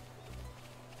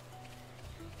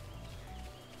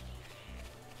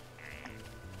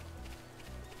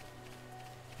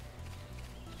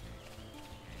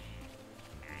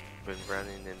 Been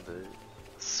running in the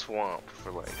swamp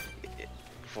for like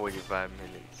 45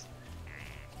 minutes.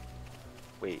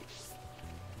 Wait.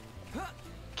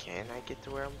 Can I get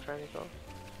to where I'm trying to go?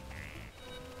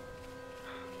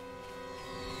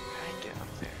 Up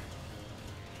there.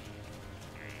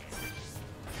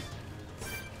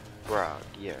 Grog,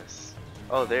 yes.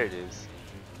 Oh, there it is.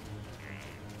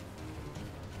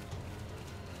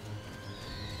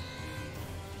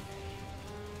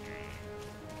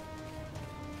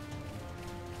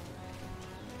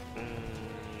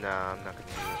 Nah, I'm not gonna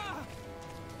do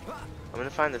it. I'm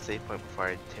gonna find the save point before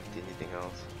I attempt anything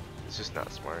else. It's just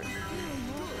not smart.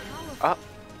 Ah!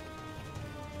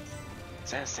 Is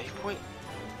that a save point?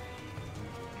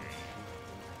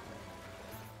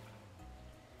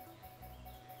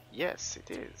 Yes,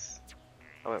 it is.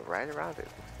 I went right around it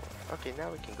before. Okay,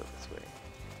 now we can go this way.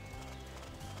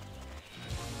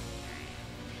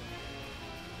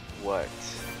 What?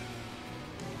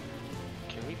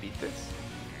 Can we beat this?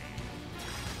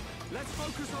 Let's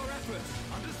focus our efforts.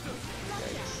 Understood.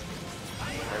 Yikes.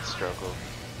 Let's struggle.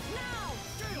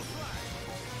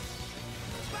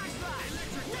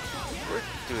 We're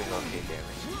doing okay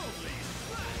damage.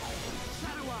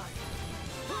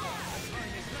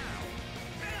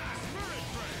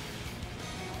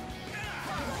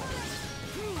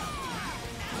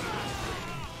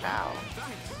 Ow.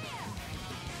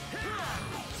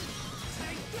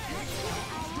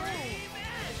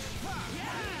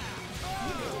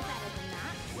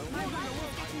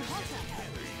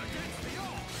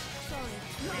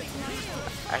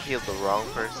 I healed the wrong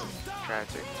person.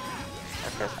 Tragic.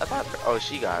 I thought. Oh,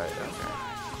 she got it. Okay.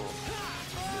 Cool.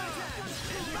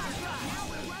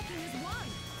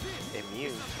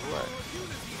 Immune to what?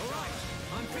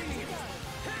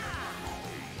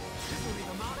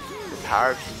 The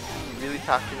power of you really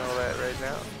talking all that right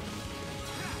now?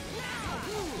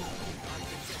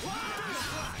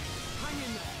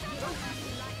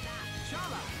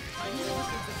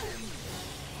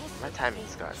 My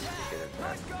timing's got to be good at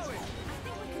that.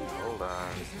 Hold on.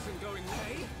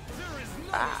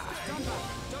 Ah.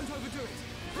 Don't overdo it.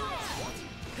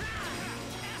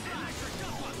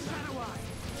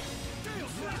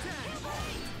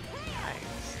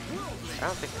 Nice. I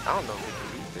don't know if we can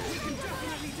beat this.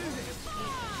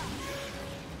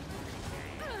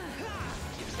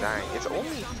 Keeps dying. It's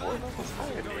only 4 levels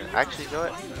higher. Actually, you know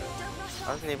what? I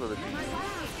wasn't able to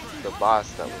beat the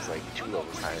boss that was like 2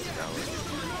 levels higher than ours.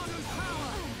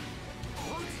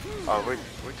 Oh, we're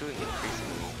doing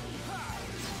increasingly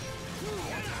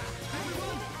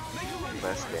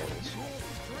less damage.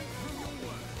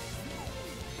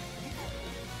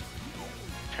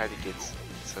 Tried to get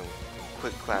some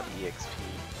quick clap EXP,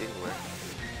 didn't work.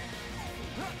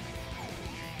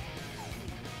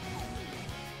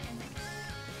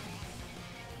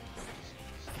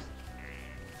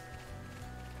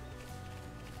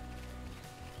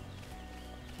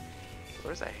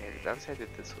 Where's I headed? I was headed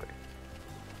this way.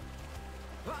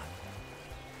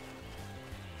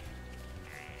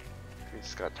 You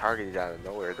just got targeted out of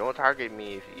nowhere. Don't target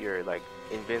me if you're like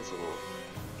invincible.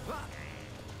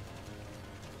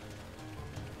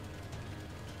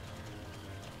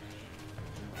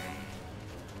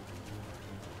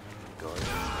 Going this way.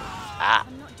 Ah!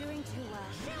 I'm not doing too well.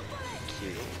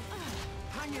 Cute.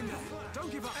 Hang in there.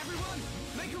 Don't give up. Everyone,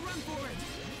 make a run for it.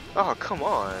 Oh, come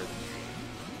on.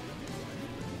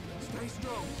 Stay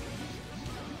strong.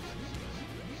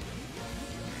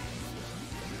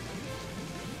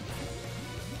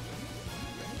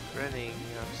 Running,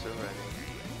 I'm still running.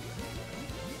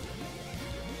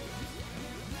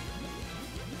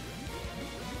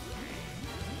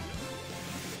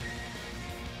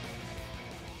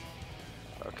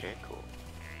 Okay, cool.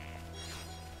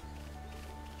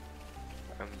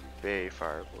 I'm very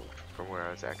far removed from where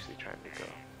I was actually trying to go.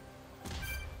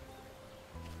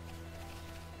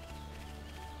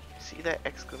 See that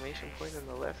exclamation point on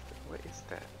the left? What is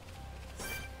that?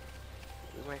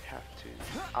 We might have to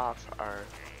off our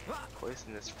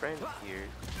poisonous friend here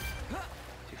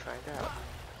to find out.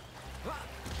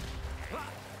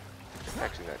 It's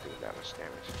actually not doing that much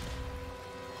damage.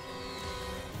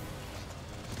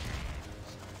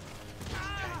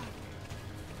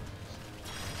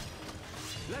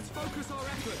 Let's focus our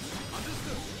efforts.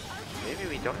 Understood. Maybe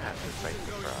we don't have to fight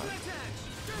the frog.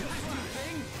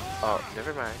 Oh,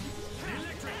 never mind.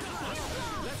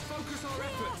 Let's focus our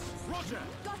efforts. Roger.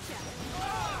 Gotcha.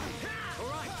 All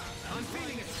right. I'm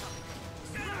feeling it.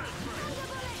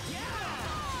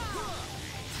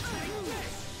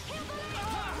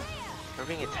 We're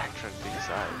being attacked from 3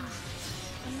 sides.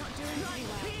 I'm not doing too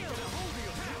well.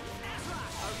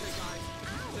 Okay, guys.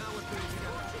 Now we're putting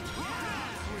together.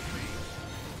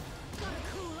 Gotta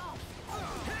cool off.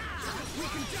 We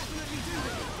can definitely do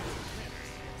this.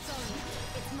 Sorry,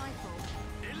 it's my fault.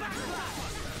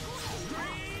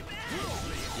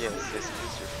 Yes, this is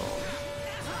your fault.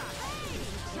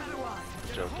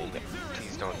 joking.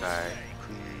 Please don't die.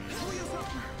 Please.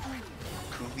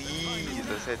 Please.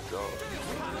 I said don't.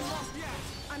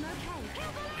 I'm okay.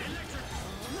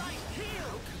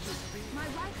 My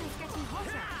rifle's getting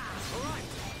hotter. Alright,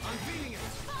 I'm feeling it.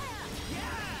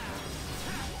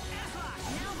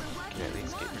 Can at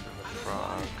least get rid of the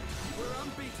frog. We're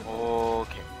unbeatable.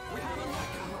 Okay. We have a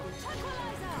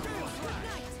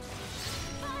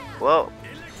Well,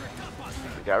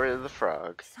 we got rid of the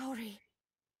frog. Sorry.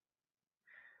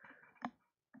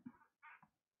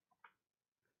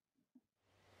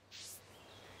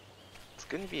 It's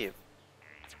gonna be a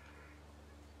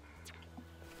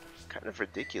kind of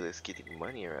ridiculous getting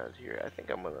money around here. I think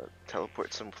I'm gonna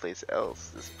teleport someplace else.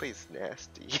 This place is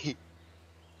nasty.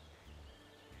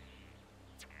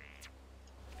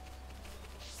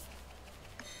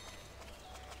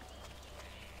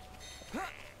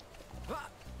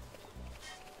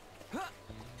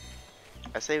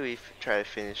 I say we try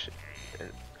to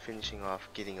finishing off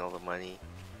getting all the money.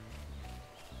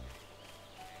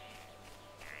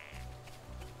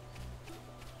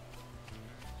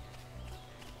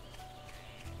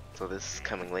 So this is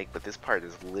coming late, but this part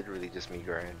is literally just me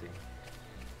grinding.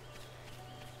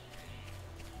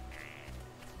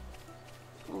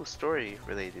 Ooh, story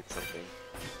related something.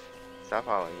 Stop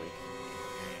following me.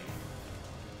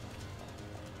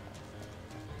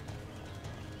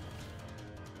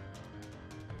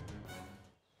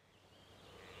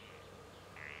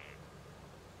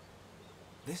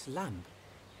 This lamp.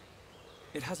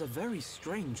 It has a very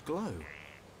strange glow.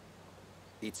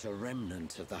 It's a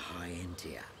remnant of the High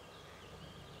Entia.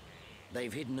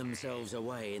 They've hidden themselves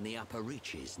away in the upper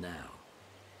reaches now.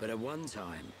 But at one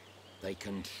time, they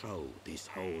controlled this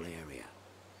whole area.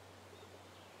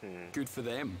 Good for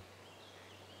them.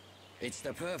 It's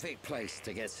the perfect place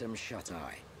to get some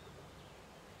shut-eye.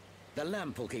 The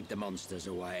lamp will keep the monsters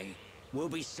away. We'll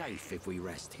be safe if we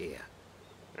rest here.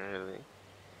 Really?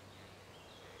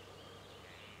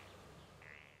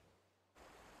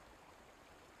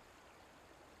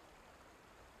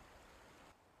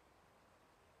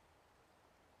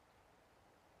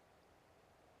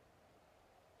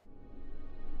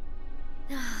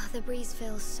 Ah, the breeze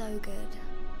feels so good.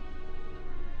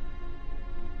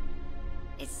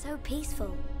 It's so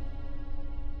peaceful.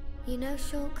 You know,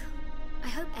 Shulk, I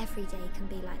hope every day can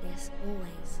be like this,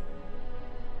 always.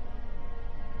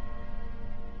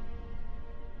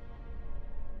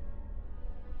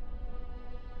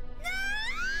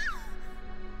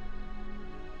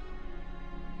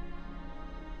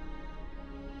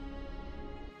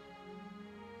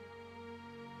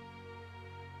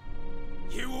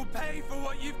 You will pay for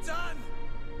what you've done!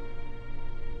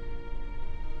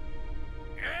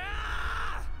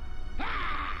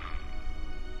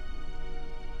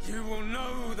 You will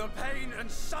know the pain and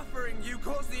suffering you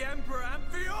caused the Emperor and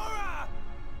Fiora!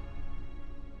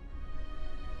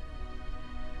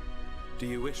 Do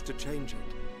you wish to change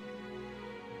it?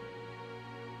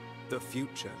 The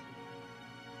future?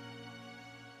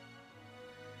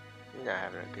 You're not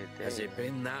having a good day. Has it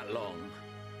been that long?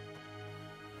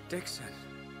 Dixon.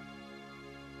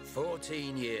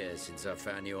 14 years since I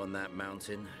found you on that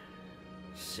mountain.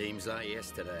 Seems like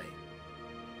yesterday.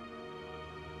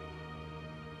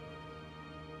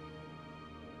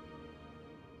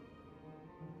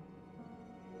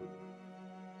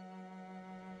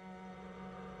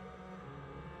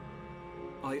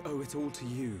 I owe it all to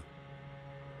you.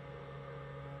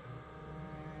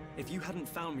 If you hadn't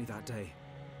found me that day,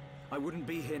 I wouldn't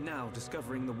be here now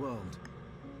discovering the world.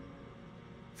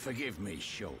 Forgive me,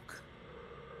 Shulk.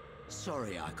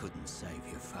 Sorry I couldn't save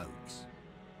your folks.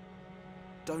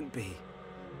 Don't be.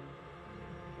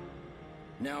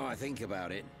 Now I think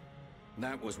about it,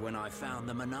 that was when I found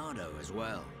the Monado as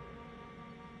well.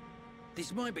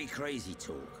 This might be crazy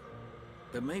talk,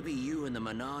 but maybe you and the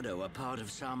Monado are part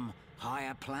of some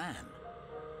higher plan.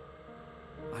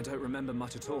 I don't remember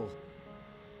much at all.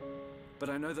 But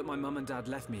I know that my mum and dad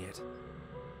left me it.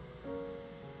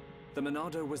 The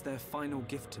Monado was their final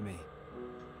gift to me.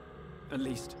 At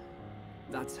least,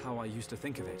 that's how I used to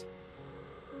think of it.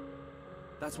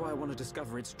 That's why I want to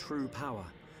discover its true power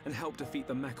and help defeat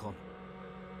the Mechon.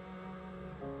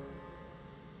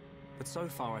 But so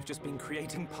far, I've just been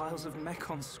creating piles of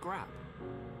Mechon scrap.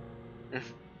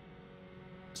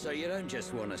 So you don't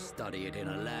just want to study it in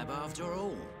a lab after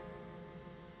all?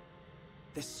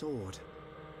 This sword.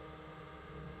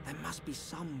 There must be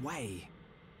some way.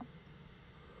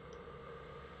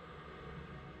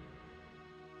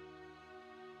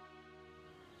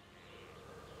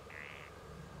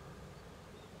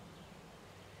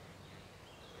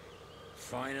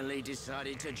 Finally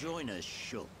decided to join us,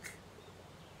 Shulk.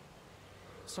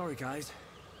 Sorry, guys.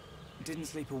 Didn't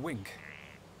sleep a wink.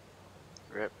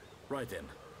 Rip. Right then.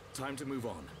 Time to move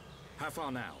on. How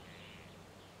far now?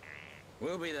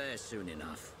 We'll be there soon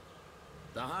enough.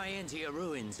 The High Intia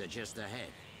ruins are just ahead.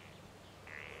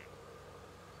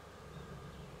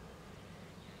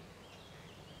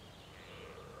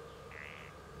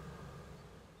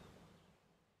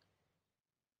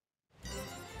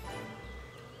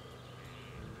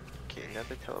 Okay,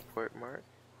 another teleport mark.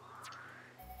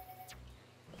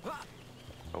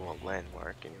 Oh, well,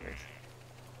 landmark, anyways.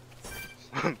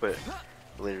 But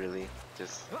literally,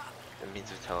 just a means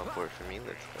of teleport for me.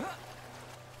 Let's go.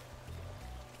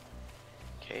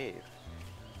 Cave.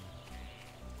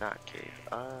 Not cave.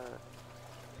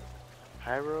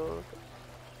 High road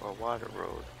or water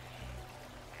road.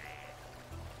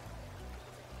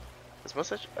 As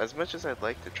much as I'd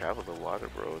like to travel the water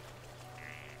road,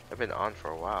 I've been on for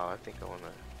a while. I think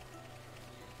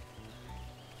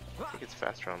it's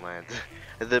faster on land.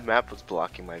 The map was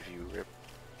blocking my view. Rip.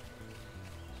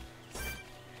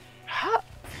 Ha!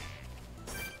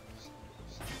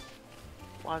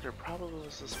 Water probably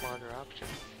was the smarter option.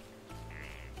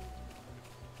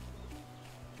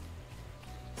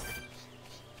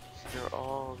 They're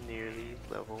all nearly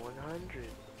level 100.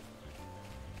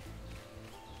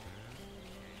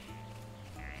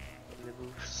 And they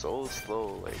move so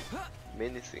slow, like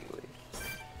menacingly.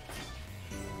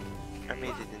 I made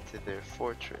it into their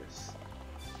fortress.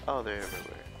 Oh, they're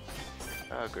everywhere.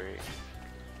 Oh, great.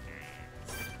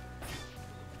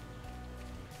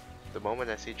 The moment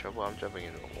I see trouble, I'm jumping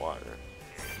into the water.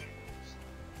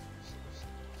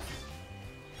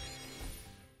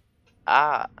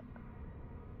 Ah!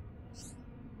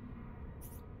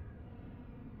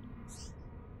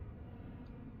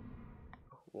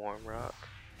 Warm rock.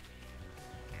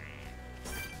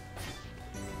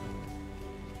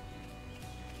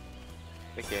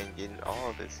 Again, getting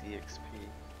all this EXP.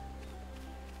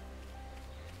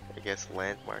 I guess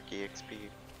landmark EXP.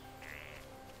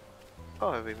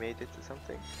 Oh, have we made it to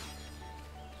something?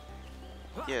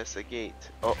 Yes, a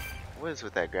gate. Oh, what is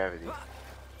with that gravity?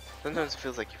 Sometimes it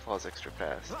feels like he falls extra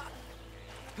fast.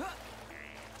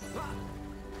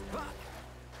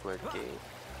 Floodgate.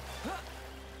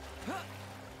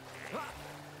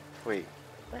 Wait,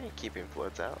 I ain't keeping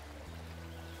floods out.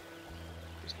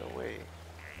 There's no way.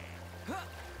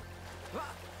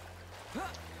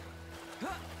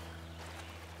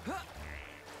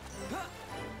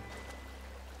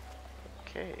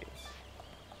 Okay.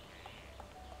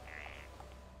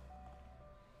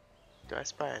 Do I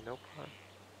spy a no pond?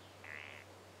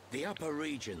 The upper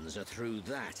regions are through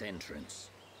that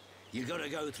entrance. You gotta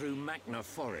go through Magna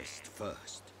Forest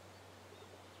first.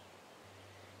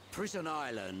 Prison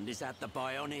Island is at the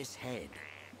Bionis head,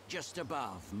 just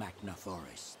above Magna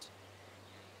Forest.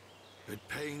 It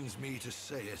pains me to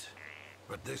say it,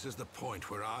 but this is the point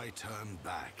where I turn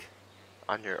back.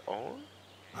 On your own?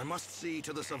 I must see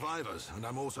to the survivors, and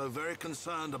I'm also very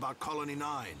concerned about Colony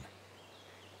 9.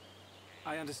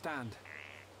 I understand.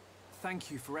 Thank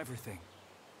you for everything.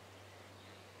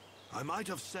 I might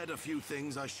have said a few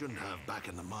things I shouldn't have back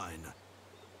in the mine.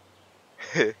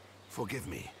 Forgive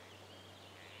me.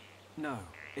 No,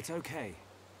 it's okay.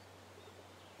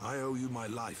 I owe you my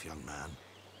life, young man.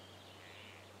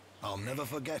 I'll never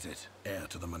forget it, heir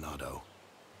to the Monado.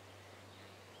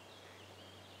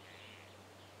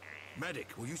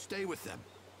 Medic, will you stay with them?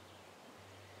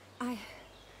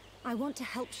 I want to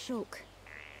help Shulk.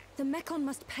 The Mekon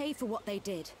must pay for what they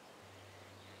did.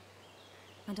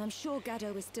 And I'm sure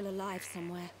Gaddo is still alive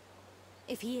somewhere.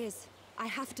 If he is, I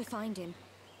have to find him.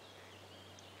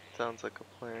 Sounds like a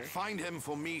plan. Find him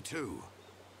for me too.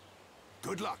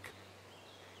 Good luck.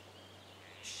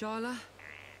 Sharla,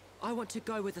 I want to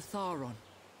go with the Tharon.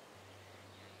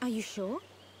 Are you sure?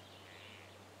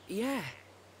 Yeah.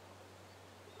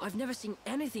 I've never seen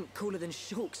anything cooler than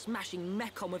Shulk smashing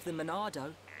Mekon with the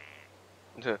Monado.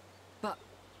 But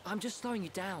I'm just slowing you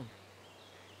down.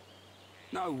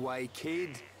 No way,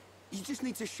 kid. You just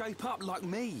need to shape up like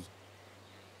me.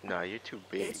 Nah, you're too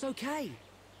big. It's okay.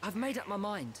 I've made up my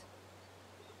mind.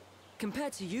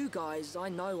 Compared to you guys, I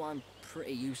know I'm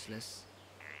pretty useless.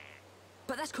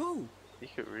 But that's cool. You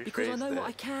could rephrase because I know that. what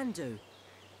I can do.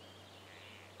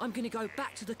 I'm gonna go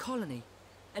back to the colony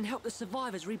and help the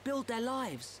survivors rebuild their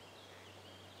lives.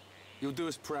 You'll do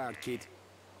us proud, kid.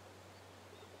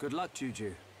 Good luck,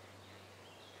 Juju.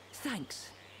 Thanks.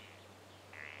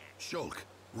 Shulk,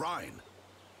 Ryan,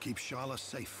 keep Sharla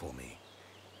safe for me.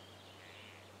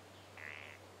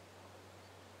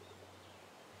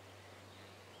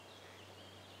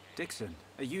 Dixon,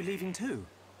 are you leaving too?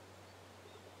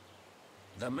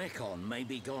 The Mekon may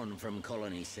be gone from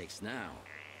Colony 6 now,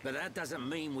 but that doesn't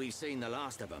mean we've seen the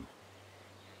last of them.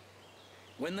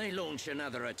 When they launch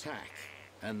another attack,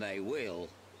 and they will,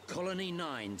 Colony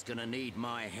 9's gonna need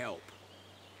my help.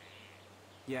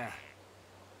 Yeah.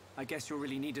 I guess you're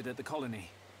really needed at the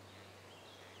colony.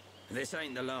 This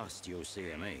ain't the last you'll see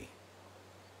of me.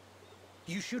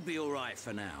 You should be all right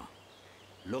for now.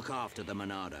 Look after the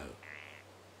Monado.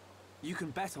 You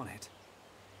can bet on it.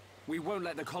 We won't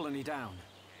let the colony down.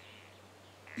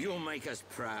 You'll make us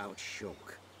proud,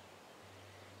 Shulk.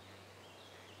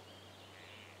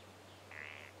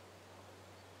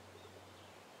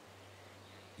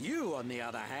 You, on the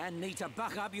other hand, need to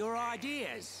buck up your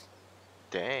ideas.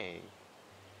 Dang.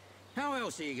 How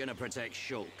else are you gonna protect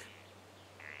Shulk?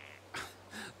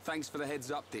 Thanks for the heads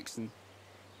up, Dixon.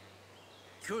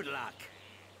 Good luck.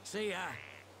 See ya.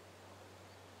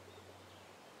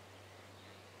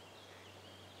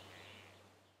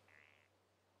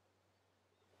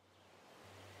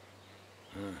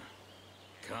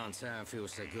 Can't say I feel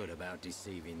so good about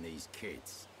deceiving these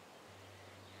kids.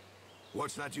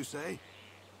 What's that you say?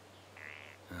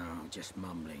 Oh, just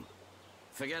mumbling.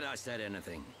 Forget I said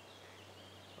anything.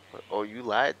 Oh, you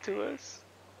lied to us?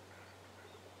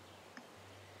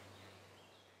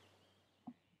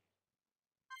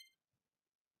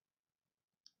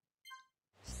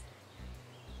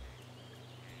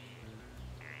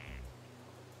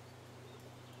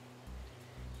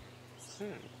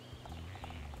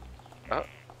 Oh.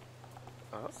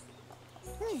 Oh.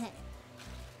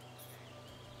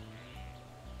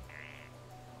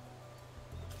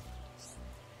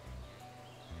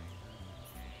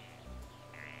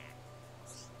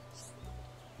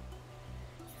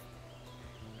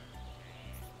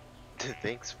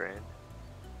 Thanks, friend.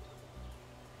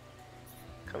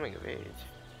 Coming of age.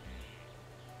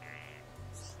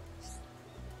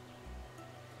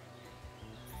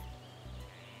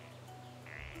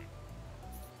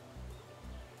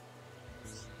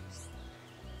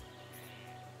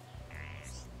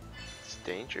 It's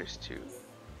dangerous too.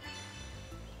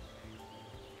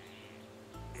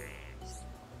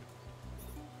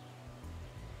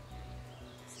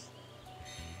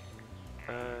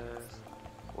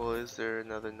 Well, is there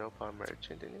another Nopal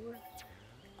merchant anywhere?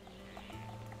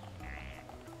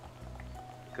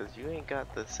 Cause you ain't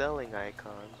got the selling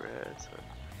icon, bruh. So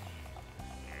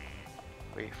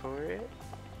wait for it.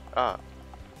 Ah,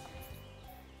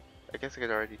 I guess I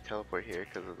could already teleport here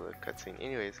because of the cutscene.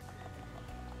 Anyways,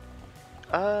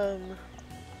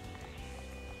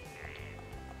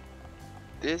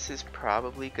 this is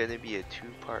probably gonna be a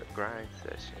 2-part grind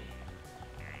session.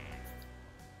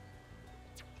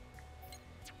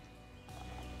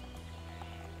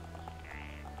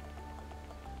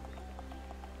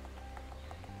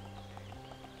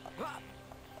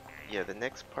 Yeah, the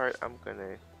next part I'm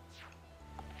gonna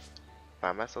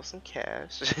buy myself some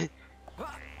cash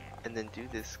and then do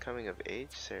this coming of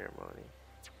age ceremony.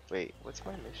 Wait, what's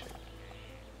my mission?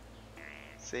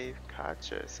 Save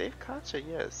gacha. Save gacha,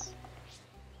 yes.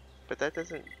 But that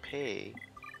doesn't pay,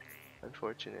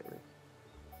 unfortunately.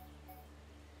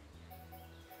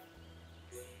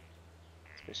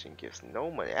 This mission gives no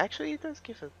money. Actually, it does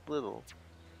give a little.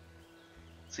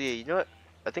 So yeah, you know what?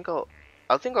 I think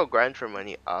I'll grind for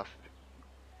money off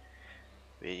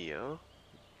video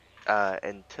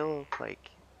until like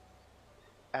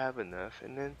I have enough,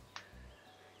 and then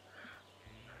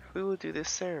we will do this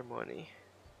ceremony.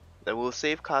 Then we'll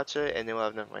save gacha, and then we'll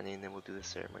have enough money, and then we'll do the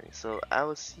ceremony. So I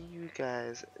will see you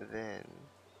guys then.